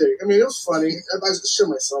 That was a thing. I mean, it was funny. I just shit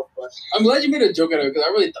myself, but I'm glad you made a joke out of it because I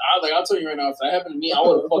really, I'll tell you right now, if that happened to me, I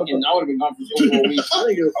would have been gone for 4 more weeks. I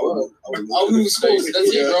didn't give a I fuck. would I'll move schools. That's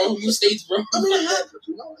it, bro. Move states, bro. I mean, it happened.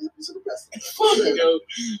 You know, it happens to the best. Fuck, yo.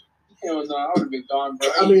 Hell no, I would have been gone, bro.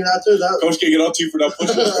 I mean, after that, Coach can't get on to you for that push.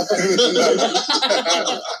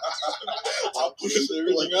 I'll push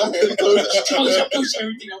everything I had, coach. I push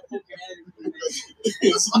everything I fucking had.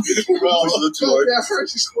 Push a little too hard. I heard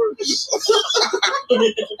she scored.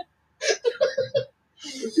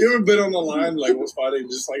 You ever been on the line like one spot and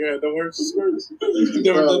just like I had no words to squirts? You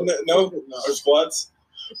never done that? No? Or squats?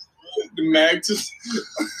 The mag just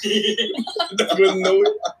wouldn't know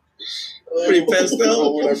it. Pretty passed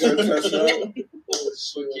out. When I got passed out.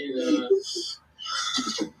 Fucking,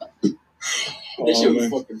 Oh, that shit was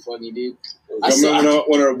man. fucking funny, dude. I remember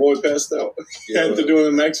when our boy passed out. Had to do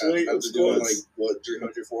a max weight of After doing like squats. what,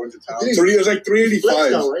 300, 400 pounds? It was like Flex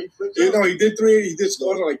 385. out, right? Flex You out. know, he did 380. He did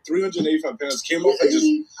squats at like 385 pounds. Came up and just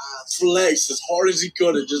flexed as hard as he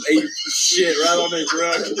could and just ate shit right on the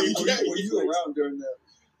ground. Were you around during that?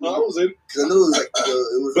 No, I was in, Because I know it was like,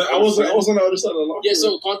 it was. but I was on the other side of the locker Yeah, room.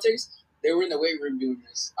 so context, They were in the weight room doing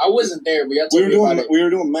this. I wasn't there, but y'all told me about it. We were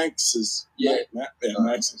doing Max's. Yeah.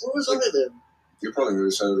 Max's. What was I then? You're probably on the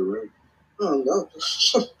other side of the room. I don't know.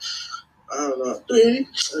 I don't know. 380?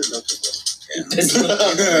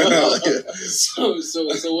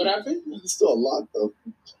 So what happened? It's still a lot though.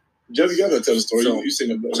 Jeff, you gotta tell the story. So- You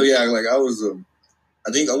seen it better. So yeah, like I was,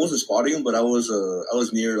 I think I wasn't spotting him, but I was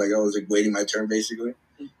near, like I was like waiting my turn basically,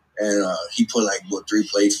 and he put like 4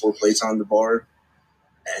 plates on the bar,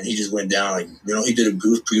 and he just went down like he did a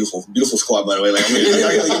beautiful squat, by the way. Like I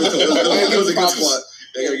gotta give it to him. It was a good squat.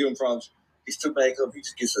 I gotta give him props. He stood back up. He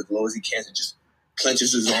just gets as low as he can and just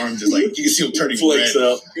clenches his arm, just like you can see him turning Flex red.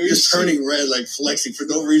 up. Just turning red, like flexing for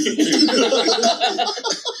no reason. Too.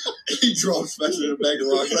 He drops faster than a bag of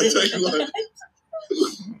rocks. I tell you what.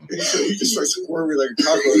 He just starts squirming like a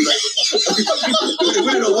cockroach. Like,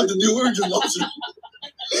 we didn't know what to do. We were just watching.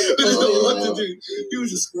 We didn't know what to do. He was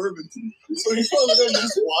just squirming. So you probably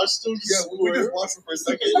just watched him. Yeah, we just watched him for a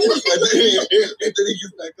second, and then he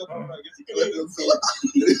gets back up. And I guess he collected himself.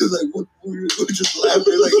 He was like, we were just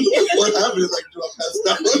laughing. Like, what happened? It's like, do I pass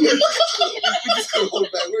out? We just couldn't hold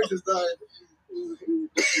back. We were just dying.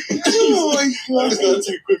 Oh my god! I just gotta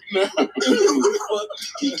take a quick nap. Oh,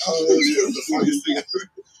 that's the funniest thing ever.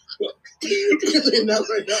 Not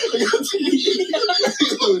right now.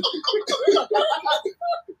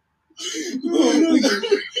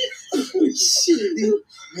 Shit.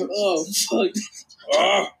 Oh fuck.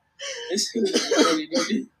 Ah,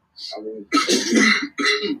 I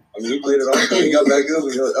mean, we played it off. He got back up.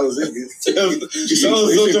 That was it.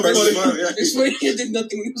 It's funny. He did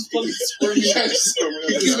nothing. He was fucking squirming. He had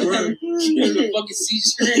a fucking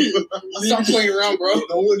seizure. Stop playing around, bro.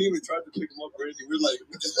 No one even tried to pick him up or anything. We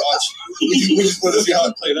just watched. We just want to see how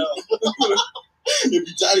it played out. If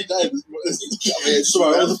you died, he died. I mean, So I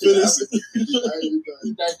was the fittest.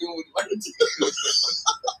 He died doing what he liked.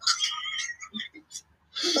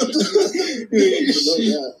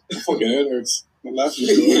 fucking head hurts. I'm laughing.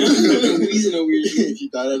 Wheezing over here. He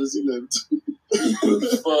died as he lived.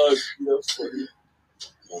 Fuck. That's funny.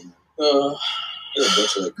 There's a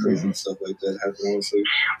bunch of like crazy stuff like that happening. Honestly,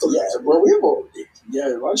 Yeah, bro.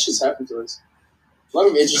 A lot of shit's happened to us. A lot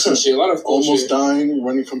of interesting shit. A lot of cool Almost shit. dying,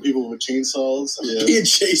 running from people with chainsaws. Yeah. Being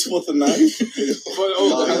chased with a knife.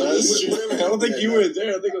 Oh, that's true. I don't think you were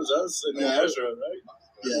there. I think it was us and Ezra, right?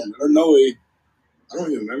 Yeah. Or Noe. I don't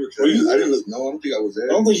even remember. I didn't. No, I don't think I was there.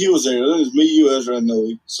 I don't think he was there. It was me, you, Ezra, and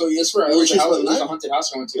Noe. So yes, right. It was a haunted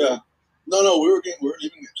house I went to. Yeah. No, we were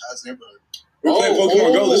living in Chad's neighborhood. We were playing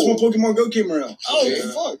Pokemon Go. This is when Pokemon Go came around. Oh, yeah.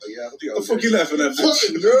 fuck. Yeah, I don't think I The was fuck you laughing at?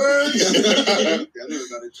 Fucking nerd. Yeah, I never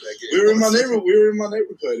got into that game. We were in my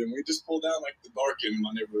neighborhood, and we just pulled down like the dark end of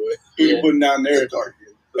my neighborhood. We were putting down there,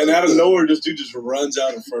 and out of nowhere, this dude just runs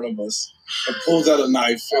out in front of us and pulls out a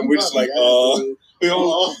knife, and we're just like, we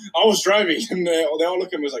all. I was driving, and they all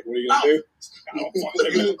look at me like, "What are you gonna do?"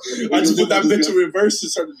 I just put that bitch in reverse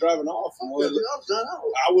and started driving off.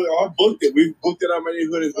 I booked it. We booked it out my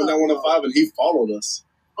neighborhood and went down 105, and he followed us.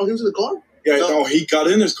 Oh, he was in the car? Yeah, no, he got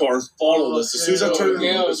in his car and followed us. As soon as I hell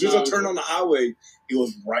turned on the highway, he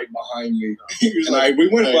was right behind me. And we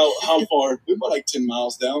went about how far? We went like 10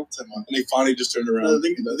 miles down. And they finally just turned around. I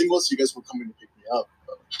think most of you guys were coming to pick me up.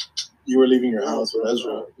 You were leaving your house with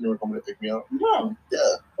Ezra. You were coming to pick me up. No. Yeah.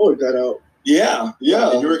 Oh, got out. Yeah.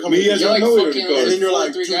 And you were coming. Me, Ezra, like Noe were fucking- going. And then you're Four or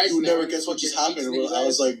like, three dude, guys you in there. never guess what just happened. Six I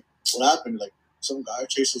was like, what happened? Like, some guy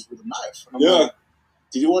chased us with a knife. And I'm Yeah. like,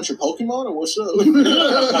 did you want your Pokemon or what's up?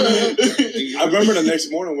 I remember the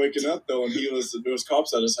next morning waking up though, and there was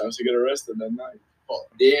cops at his house. He got arrested that night.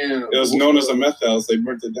 Damn. It was known as a meth house. They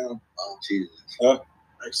burnt it down. Oh, Jesus.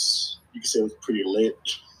 Nice. You can say it was pretty lit.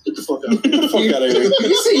 Get the fuck out. Get the fuck out of here.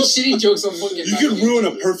 You say shitty jokes on fucking. You can ruin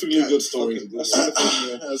a perfectly good story. That's What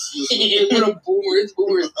a boomer! It's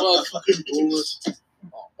boomer as fuck. fucking boomer.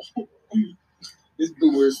 This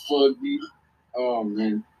boomer as fuck, dude. Oh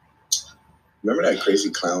man. Remember that crazy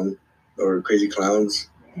clown or crazy clowns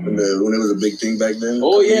when it was a big thing back then?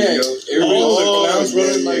 Oh yeah. The clowns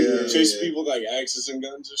running like yeah, chase yeah. people with like axes and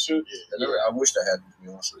guns and shit. I wish I had, to be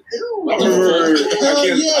honest with you. I remember. Hell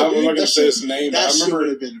yeah, I'm dude. not gonna That say shit- his name. But That I shit remember. would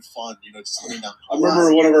have been fun, just sitting down. I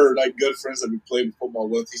remember one of our like good friends that we played football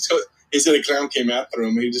with. He said a clown came after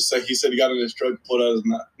him. He said he got in his truck, pulled out his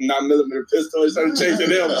 9mm pistol, and started chasing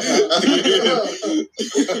him.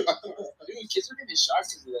 Dude, kids were getting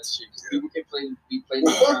shocked because of that shit. Because people kept playing.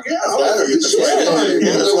 Fuck yeah. That's why I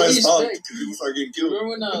What do you stopped. expect? People start getting Do you killed.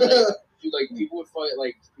 remember when like people would fight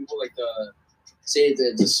people the say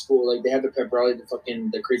the school they had the pep rally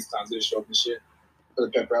the crazy clowns would show up and shit. For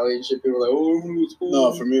the pep rally and shit, people were like, "Oh, it was cool."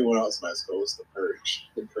 No, for me, when I was in high school, it was the Purge.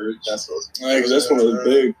 The Purge. That's what it was. Like, that's one of the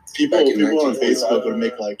big People Back in on 19, Facebook would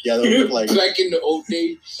make like, yeah, they would make like, Back in the old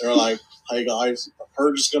days. they're like, hey guys, the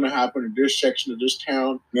Purge is gonna happen in this section of this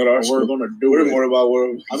town, Not our and we're school. gonna do We're it. more about where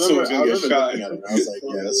I someone's remember gonna get shot. looking at it, and I was like,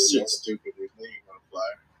 yeah, this shit's stupid. Dude. They ain't gonna fly.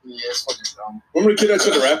 Yeah, it's fucking dumb. Remember the kid that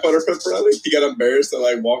took a rap at our pep rally? He got embarrassed and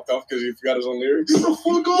like walked off because he forgot his own lyrics. Get the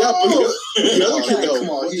fuck off! Yeah, but the other kid, though, Come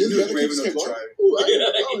on, what he did the was other brave kids enough get to going? try. Ooh, I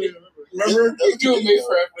don't even remember. Remember? You killed me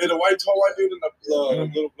forever. And the white tall white dude and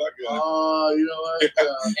the little black guy. Oh, you know what?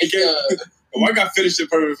 He came, the white guy finished it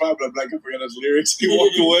perfect fine, but the black guy forgot his lyrics. He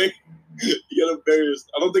walked away. He got embarrassed.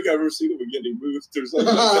 I don't think I've ever seen him again. He moved or something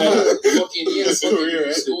like that. Fucking yeah, That's fucking career,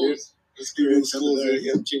 right, schools. Schools, yeah, he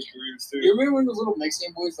had to change careers too. You remember when those little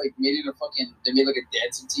Mexican boys like made it a fucking? They made like a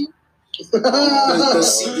dancing team. Oh, The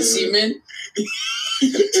Seamen.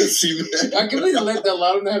 I can't believe they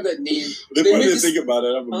allowed them to have that name. They They probably made didn't think about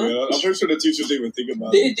it. I'm pretty sure the teachers didn't even think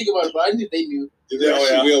about They it. didn't think about it, but I knew they knew.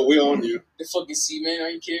 Yeah, we own you. The fucking Seamen. Are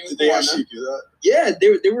you kidding? Did they Come on, actually do that? yeah, they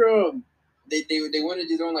were they wanted to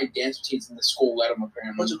do their own like dance routines in the school. Let them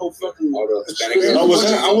apparently. bunch of whole fucking. All the Hispanic Yeah,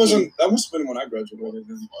 I I wasn't. That must have been when I graduated.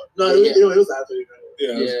 No, it was after. Yeah.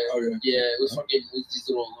 Okay. Yeah, it was fucking. It was these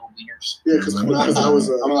little wieners. Yeah, because I was.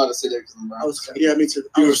 I'm allowed to sit there because I'm I brown. was. Yeah, me too.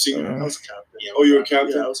 You were senior. I was a captain. Oh, you were a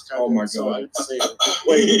captain? Yeah, I was a captain. Oh my So god. I could say it.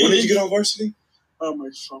 Wait, when did you get on varsity? Oh my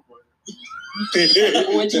sophomore.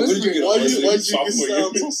 Why'd you whisper it? Why'd you Sophomore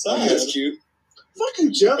sound year. so Oh, sad? that's cute.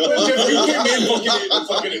 Fucking Jeff. Jeff, you came in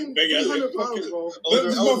fucking big ass. 300 pounds, bro.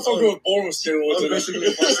 This motherfucker was born with steroids.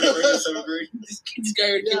 This guy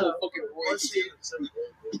already came with fucking roids.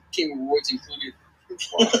 Came with roids included.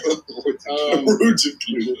 Roots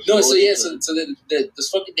included. No, so yeah, so this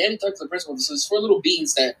fucking they had to talk to the principal. So there's 4 little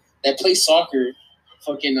beans that play soccer.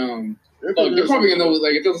 Fucking they're probably gonna know,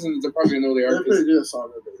 like if they listen, they're probably gonna know they They're are. pretty good at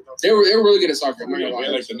soccer. They were really good at soccer. I'm not We gonna lie.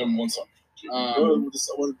 had like the number one song.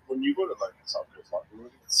 When you go to like soccer,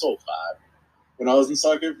 it's so bad. When I was in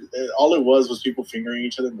soccer, all it was people fingering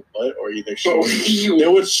each other in the butt, or either Oh, shoving. They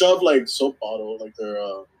would shove like soap bottle, like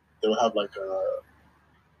they would have like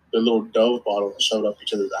the little Dove bottle shoved up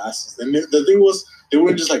each other's asses. And the thing was, they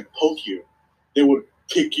wouldn't just like poke you; they would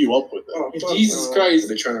pick you up with it. Oh, fuck, Jesus no. Christ!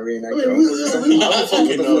 They trying to reenact. I mean, we I don't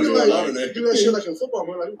fucking know, we dude. like, I don't know. do that shit like in football,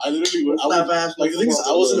 bro. Like, I literally would. slap ass. Like the thing is,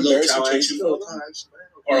 I wasn't Little embarrassed cow to action. change Little times, man.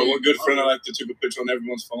 Or one good friend I like to took a picture on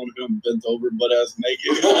everyone's phone of him bent over, butt ass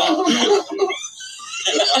naked.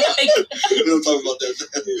 We don't talk about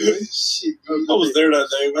that. Shit. I was there that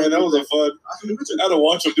day, man. That was a fun. I had to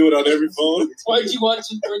watch him do it on every phone. Why'd you watch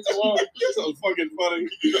it for so long? That was fucking funny.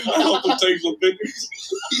 I helped him take some pictures.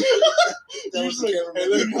 That was Like, like, hey,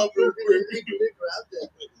 let me help you.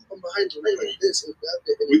 I'm behind you, like this. And grab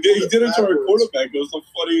it. We did. He did it to our quarterback. It was the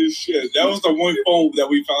funniest shit. That was the one phone that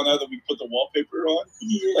we found out that we put the wallpaper on,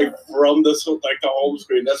 like from the home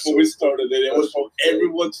screen. That's when we started it. It was from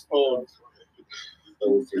everyone's phone. I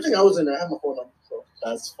think I was in there. I had my phone on. So.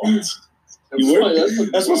 That's fun. You were?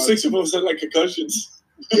 That's what 6 of us had like concussions.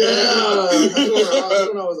 Yeah. That's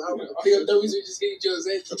when I was out. I think those were just hitting Joe's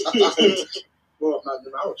head. Well, not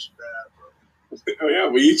then I was bad, bro. Oh yeah,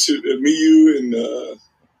 we each me, you, and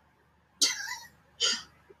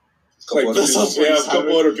like a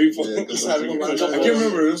couple other people. Yeah, Just having a I can't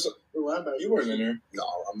remember. It was, You you weren't in there, No,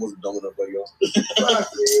 I wasn't dumb enough like y'all.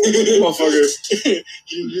 motherfucker.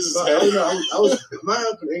 I was my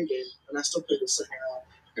open end game, and I still played the second half.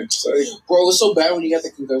 It's like Bro, it was so bad when you got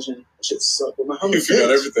the concussion. That shit sucked. But my you helmet forgot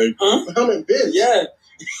bent. everything. My helmet bent. Yeah.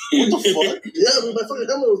 What the fuck? Yeah, but my fucking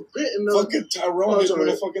helmet was bent. And Fucking Tyrone hit me in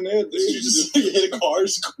the fucking head. Dude. You just hit a car.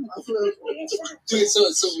 I feel like, Dude, so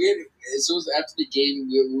we had, so it was after the game,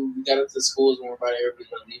 we got up to the schools and we're about everybody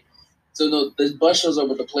gonna leave. So no, this bus shows up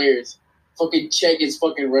with the players. Fucking Check gets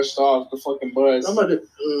fucking rushed off the fucking bus. I'm about to.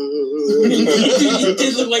 He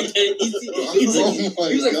did look like that. He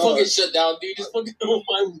was like God. fucking shut down, dude. Just fucking oh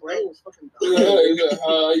my brain was fucking.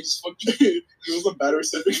 he's fucking. It was a battery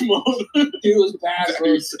civic mode. Dude, it was bad,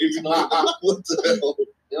 bro. What the hell?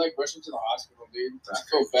 They like rushed him to the hospital, dude. I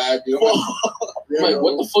felt bad, dude. Yeah, I'm like,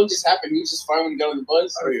 what the fuck just happened? He was just fine when he got on the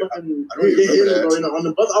bus. I fucking. I don't even remember that. Bro, you know, on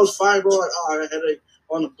the bus, I was fine, bro. Like, oh, I had a headache.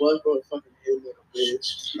 On the bus, bro, it fucking hit me like a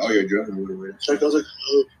bitch. Oh, you're drunk or whatever. Like, I was like,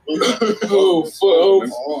 Oh,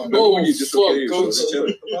 fuck. Remember when you dislocated your Coach.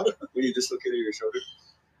 shoulder? When you dislocated your shoulder?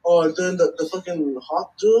 oh, and then the fucking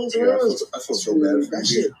hot drills, Yeah, bro. I felt so bad for That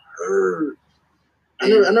you. shit hurt. I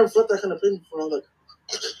never felt that kind of pain before. I was like,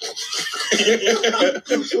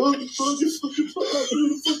 oh, the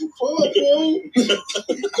fucking pop, bro.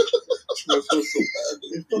 I felt so bad.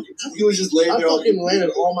 It fucking He was just laying I there. fucking landed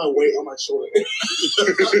all my weight on my shoulder.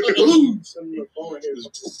 Boom! And the phone right here.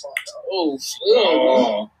 Oh,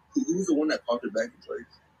 Who was the one that popped it back in place?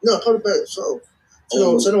 No, put it back. So I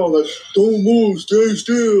was like, don't move, stay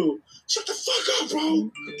still. Shut the fuck up,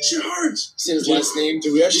 bro. Shit hurts. said his last name.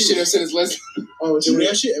 Did we actually? You should have said his last name. Oh, Did we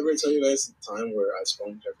actually ever tell you guys the time where I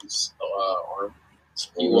sprung Jeffrey's arm?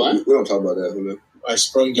 You what? We don't talk about that, Julio. I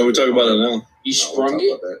sprung. Yeah, we talk about it now. You No, sprung we'll it?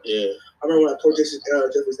 talk about that. Yeah. I remember when I tore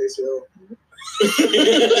Jeffrey's ACL.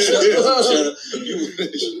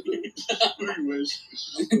 We wish.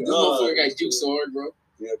 This motherfucker got juked so hard, bro.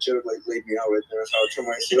 Yeah, Cheddar like laid me out right there. That's how I tore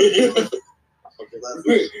my shit.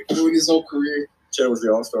 Ruined his whole career. Cheddar was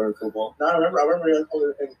the all-star in football. No, I remember in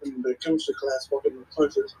the chemistry class fucking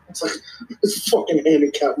punches. It's like this fucking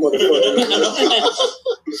handicapped motherfucker.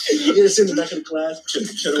 You ever seen the back of the class?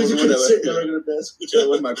 Cheddar Because was you the one couldn't sit in the that regular desk. Cheddar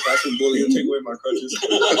was my classroom bully and take away my crutches.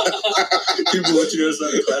 People went to the other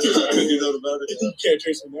side of the class and I couldn't do nothing about it. You can't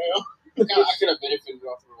trace me now. I could have benefited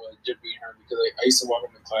off of Jim being hurt because I used to walk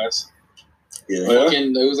him to class. Yeah. Oh, yeah?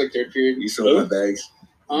 Fucking, it was like third period. You sold my bags.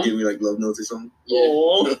 Huh? Give me like love notes or something. Yeah.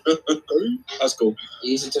 Oh. That's cool.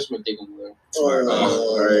 He used to touch my dick on the way.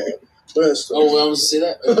 All right. Best. Oh, well, I was to say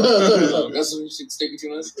that? That's what you should stick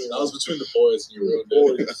between us? That was between the boys and you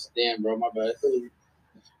ruined it. Damn, bro, my bad.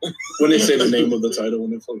 When they say the name of the title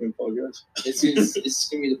in the fucking podcast. It's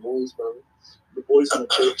gonna be the boys, bro. The boys on the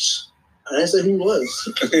pitch. I didn't say he was.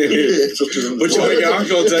 But you make eye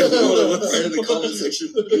contact. Right in the comment section.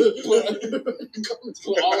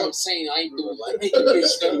 Well, all I'm saying, I ain't doing like, I ain't the bitch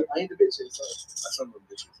stuff. I ain't the bitch. That's some of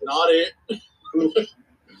the bitches. Not it.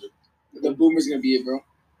 The boomer's gonna be it, bro.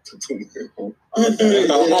 Oh,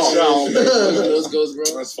 Those goes, bro.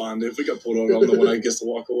 that's fine. If we got pulled over, I'm the one that gets to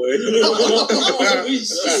walk away.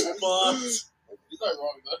 He's not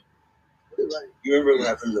wrong, though. You remember what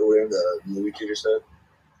happened over there in the movie theater set?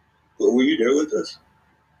 Were you there with us?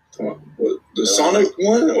 Come on. What, the Sonic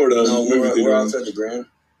one or the No, movie we're theater one? outside the Grand.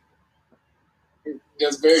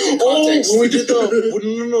 That's very good Oh, context. when we did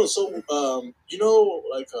the no. So you know,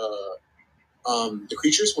 like the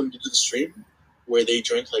creatures when you did the stream where they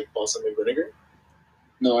drank like balsam and vinegar.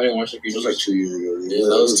 No, I didn't watch the It creatures. was like 2 years ago. Yeah,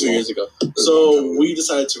 that was 2 years ago. So we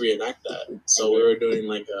decided to reenact that. So we were doing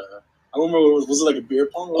like I don't remember what it was. Was it like a beer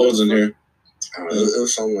pong? I wasn't here. It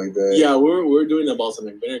was something like that. Yeah, we were doing the balsam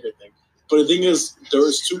and vinegar thing. But the thing is, there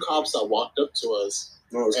was 2 cops that walked up to us.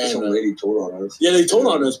 No, it was 'cause And, some lady told on us. Yeah, they told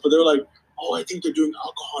on us, but they were like, "Oh, I think they're doing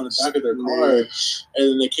alcohol in the back of their car." And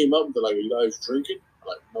then they came up and they're like, "Are you guys drinking?" I'm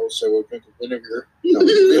like, "No, sir, we're drinking vinegar." No,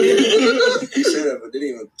 he said that, but they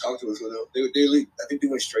didn't even talk to us. I think they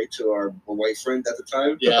went straight to our white friend at the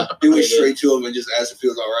time. Yeah, They went they did. straight to him and just asked if he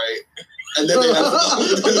was all right. And then they asked,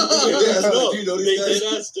 No, do you know they these guys?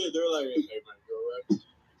 did ask it. They were like, "Hey, man, you all right?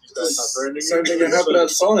 These guys not burning." Same thing that happened at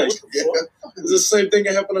Sonic. Yeah. It's the same thing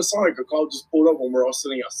that happened at Sonic. A call just pulled up when we're all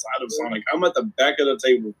sitting outside of Sonic. I'm at the back of the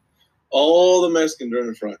table. All the Mexicans are in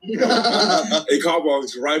the front. A cop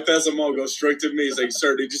walks right past them all, goes straight to me. He's like,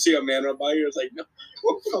 "Sir, did you see a man right by here?" It's like, "No."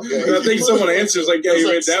 And I think someone answers like, "Yeah, he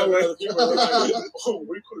went that way." People were like, "Oh,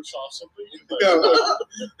 we could have shot something."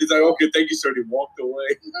 He's like, "Okay, thank you, sir." He walked away.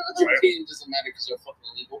 It doesn't matter because you're fucking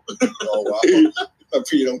illegal. Oh, wow. I'm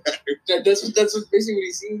pretty don't matter. That's basically what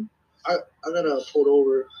he's saying. I got pulled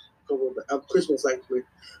over Christmas actually.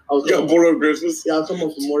 I was You got going, pulled up Christmas. yeah, I was coming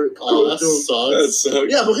home from work. Oh, that That sucks.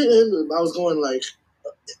 sucks. Yeah, but I was going like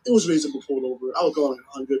it was reasonable pulled over. I was going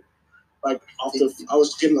 100, like I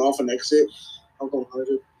was getting off an exit. I was going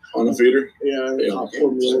 100. On the feeder. Yeah, and Yeah, cop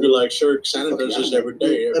pulled me Just over. be like, "Sure, Santa does this every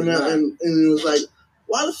day." Every And night. it was like,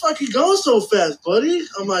 why the fuck you going so fast, buddy?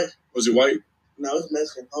 I'm like, Was he white? no, it's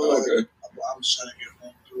Mexican. I Oh, was like, okay. I'm just trying to get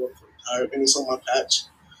home to work for tired. And he saw my patch,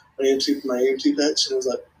 my AMT patch, and it was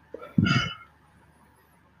like,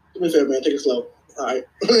 do me a favor, man, take it slow. All right.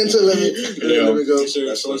 And so let me go.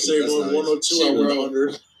 Sure, so let's say That's we're nice. 102 Shit, and we're bro. 100.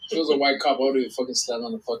 If it was a white cop, I would have fucking slept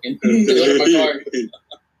on the fucking my car.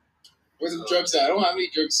 Where's the drugs at? I don't have any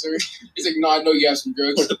drugs, sir. He's like, "No, I know you have some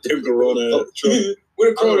drugs." Damn Corona truck.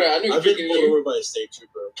 Where the Corona? I know you're I've been drinking pulled it. over by a state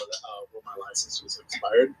trooper when my license was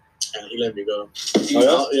expired, and he let me go.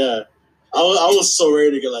 Oh, Yeah. I was so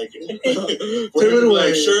ready to get like, Take it away.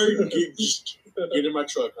 like, "Sure, get in my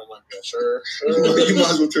truck." I'm like, "Yeah, sure." You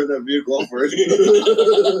might as well turn that vehicle off already.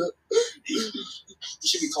 You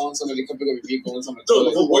should be calling somebody to come pick up your vehicle and something.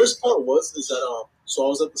 So the worst part is that so I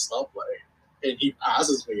was at the stoplight and he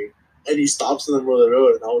passes me and he stops in the middle of the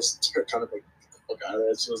road and I was trying to like get the fuck out of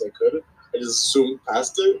there as soon as I could. I just zoomed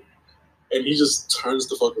past it and he just turns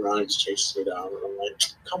the fuck around and just chases me down and I'm like,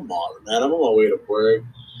 "Come on, man! I'm on my way to work."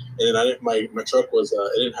 And then my truck was it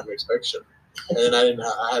didn't have an inspection, and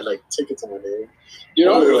I had like tickets on my name. You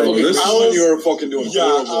know, This is when you were fucking doing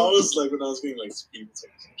horrible. I was like when I was getting like speeding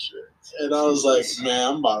tickets and shit, and I was like, man,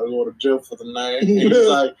 I'm about to go to jail for the night. And he was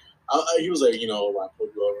like, I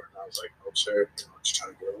pulled you over, and I was like, oh sure, just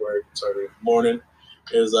trying to get to work. So in the morning,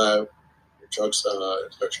 is your truck's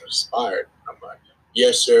inspection is expired. I'm like,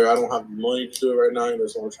 yes sir, I don't have the money to do it right now.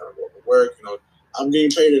 That's why I'm trying to go to work. I'm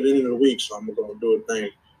getting paid at the end of the week, so I'm gonna do a thing.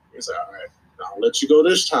 He's like, all right, I'll let you go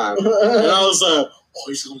this time. And I was like, oh,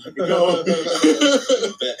 he's gonna let me go.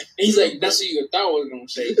 He's like, that's what you thought I was gonna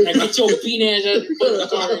say. Like, get your bean ass out the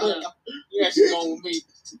car right now. You actually going with me.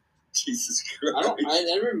 Jesus Christ. I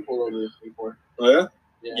never been pulled over before. Oh yeah?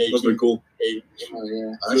 Yeah. Must be cool. Yeah.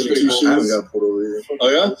 I haven't got pulled over either. Oh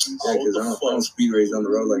yeah? Yeah, because I don't speed race down the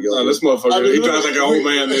road like y'all. Oh, this motherfucker, he drives like an old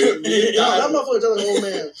man, dude. Yeah, that motherfucker drives like an old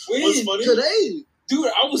man. What's funny? Today. Dude,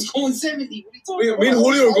 I was going 70. What are you talking about? Me and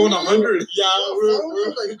Julio were going 100. Yeah,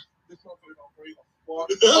 we're like,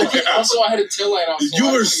 Okay, also I had a tail light on.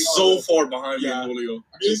 You were so far behind me and Julio.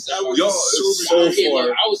 Y'all so far.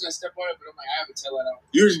 I was gonna step on it, but I'm like, I have a tail light on.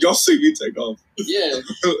 Y'all see me take off. Yeah.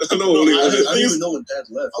 I know Julio. I didn't even know when Dad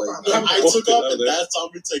left. I took off and Dad saw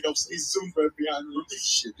me take off, so he zoomed right behind me.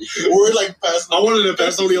 We're like passing. I wanted to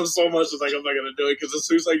pass Julio so much, it's like I'm not gonna do it because as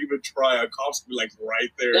soon as I even try, a cop's be like right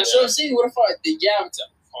there. That's what I'm saying. What if I did? Yeah, I'm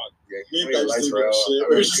telling. Yeah, lights were out.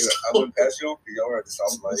 I went past y'all. Y'all were at the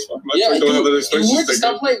stoplight. Yeah, don't have an we inspection were at the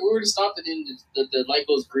sticker. stoplight. We were at the stop, and then the light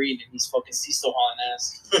goes green, and he's still hauling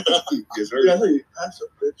ass. Yes, yeah, I thought you passed a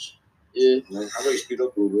bitch. Yeah. How about you speed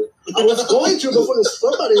up a little bit? I was going to before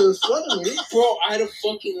somebody was in front of me. Bro, I had a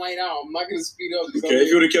fucking light out. I'm not gonna speed up. Okay, if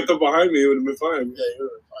you would have kept up behind me, it would have been fine. Yeah, you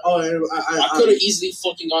were fine. Oh, I could have easily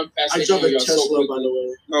fucking gone past. I jumped a Tesla, by the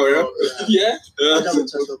way. Oh yeah, Yeah. I jumped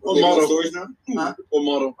a Tesla. What model? Stories now? Huh? What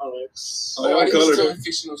model? Alex. Oh, I didn't tell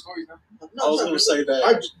fictional stories now. I was gonna say that.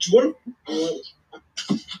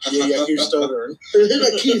 Yeah, you're stuttering. Here's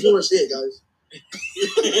my key if you want to see it, guys.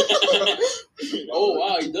 Oh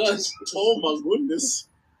wow, he does. Oh my goodness.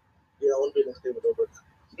 Yeah, I want to be next David Dobrik.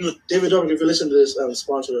 David Dobrik, if you listen to this,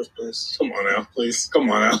 sponsor us, please. Come on now, please. Come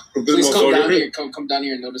on now. Please come down here. Come down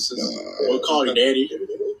here and notice us. We'll call you Daddy.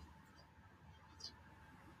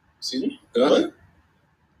 Excuse me? What?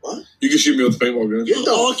 You can shoot me with a paintball gun. Get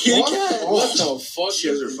the kitty fuck cat. out. What the fuck? She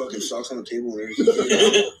has her fucking socks on the table and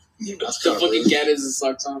everything. That's the fucking cat is the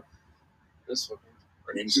socks on. This fucking.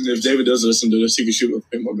 If David does listen to this, he can shoot me with a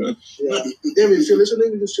paintball gun. Yeah. David, if you're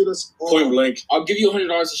listening, you can shoot us. Point blank. I'll give you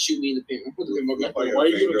 $100 to shoot me in the paint. With the paintball gun. Why are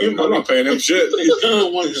you giving him? I'm not paying him shit. I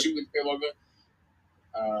don't want to shoot with the paintball gun.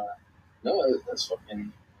 No, that's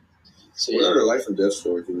fucking. So What other life and death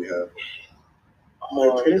stories do we have?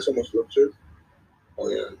 My parents almost looked too. Oh,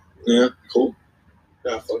 yeah. Yeah, cool.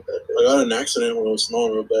 Nah, fuck that. I got an accident when it was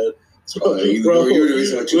snowing real bad. Oh, yeah, you were the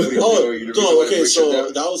reason why you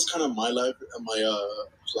So that was kind of my life and my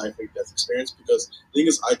life and death experience because the thing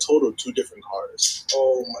is I totaled 2 different cars.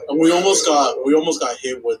 Oh my! And we almost got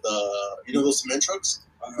hit with those cement trucks.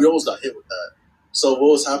 We almost got hit with that. So what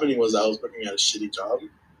was happening was I was working at a shitty job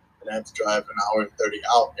and I had to drive an hour and 30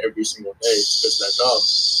 out every single day because of that job.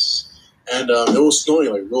 And it was snowing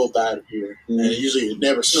like real bad here, and usually it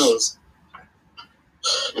never snows.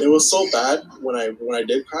 It was so bad when I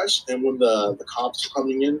did crash, and when the cops were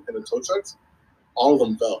coming in and the tow trucks, all of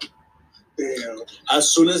them fell. Damn. As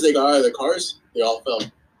soon as they got out of their cars, they all fell.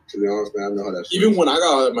 To be honest, man, I know how that's. Even when I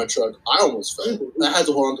got out of my truck, I almost fell. I had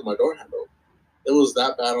to hold on to my door handle. It was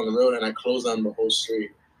that bad on the road, and I closed down the whole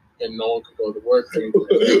street, and no one could go to work. I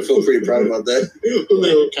feel pretty proud about that.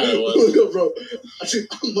 It kind of was. Bro,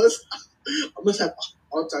 I must have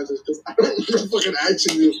Alzheimer's because I don't remember fucking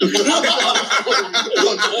action you. You've been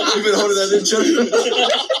holding that in, Chuck.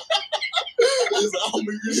 I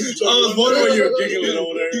was wondering why you were giggling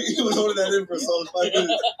over there. You've been holding that in for a solid 5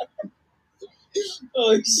 minutes.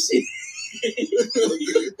 Oh shit! Here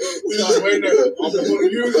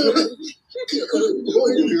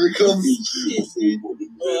it comes.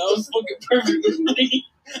 That was fucking perfect.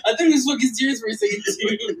 I thought he was fucking serious for a second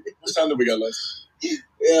too. What time do we got left?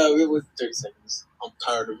 Yeah, it was 30 seconds. I'm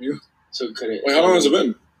tired of you. So we cut it. Wait, how long has it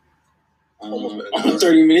been? Almost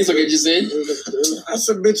 30 minutes, like I just said. I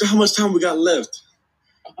said, bitch, how much time we got left?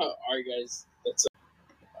 Alright, guys. That's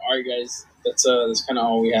kind of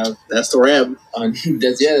all we have. That's the wrap.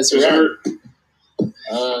 That's a wrap.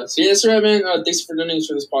 That's a wrap, man. Thanks for doing this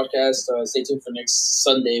for this podcast. Stay tuned for next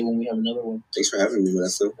Sunday when we have another one. Thanks for having me, man.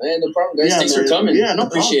 Hey, no problem, guys. Yeah, Thanks man. for coming. Yeah, no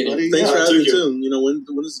Appreciate problem, buddy. it. Thanks Yeah, for having me thank you.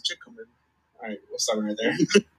 too. When does the chick come in? All right, we'll stop right there.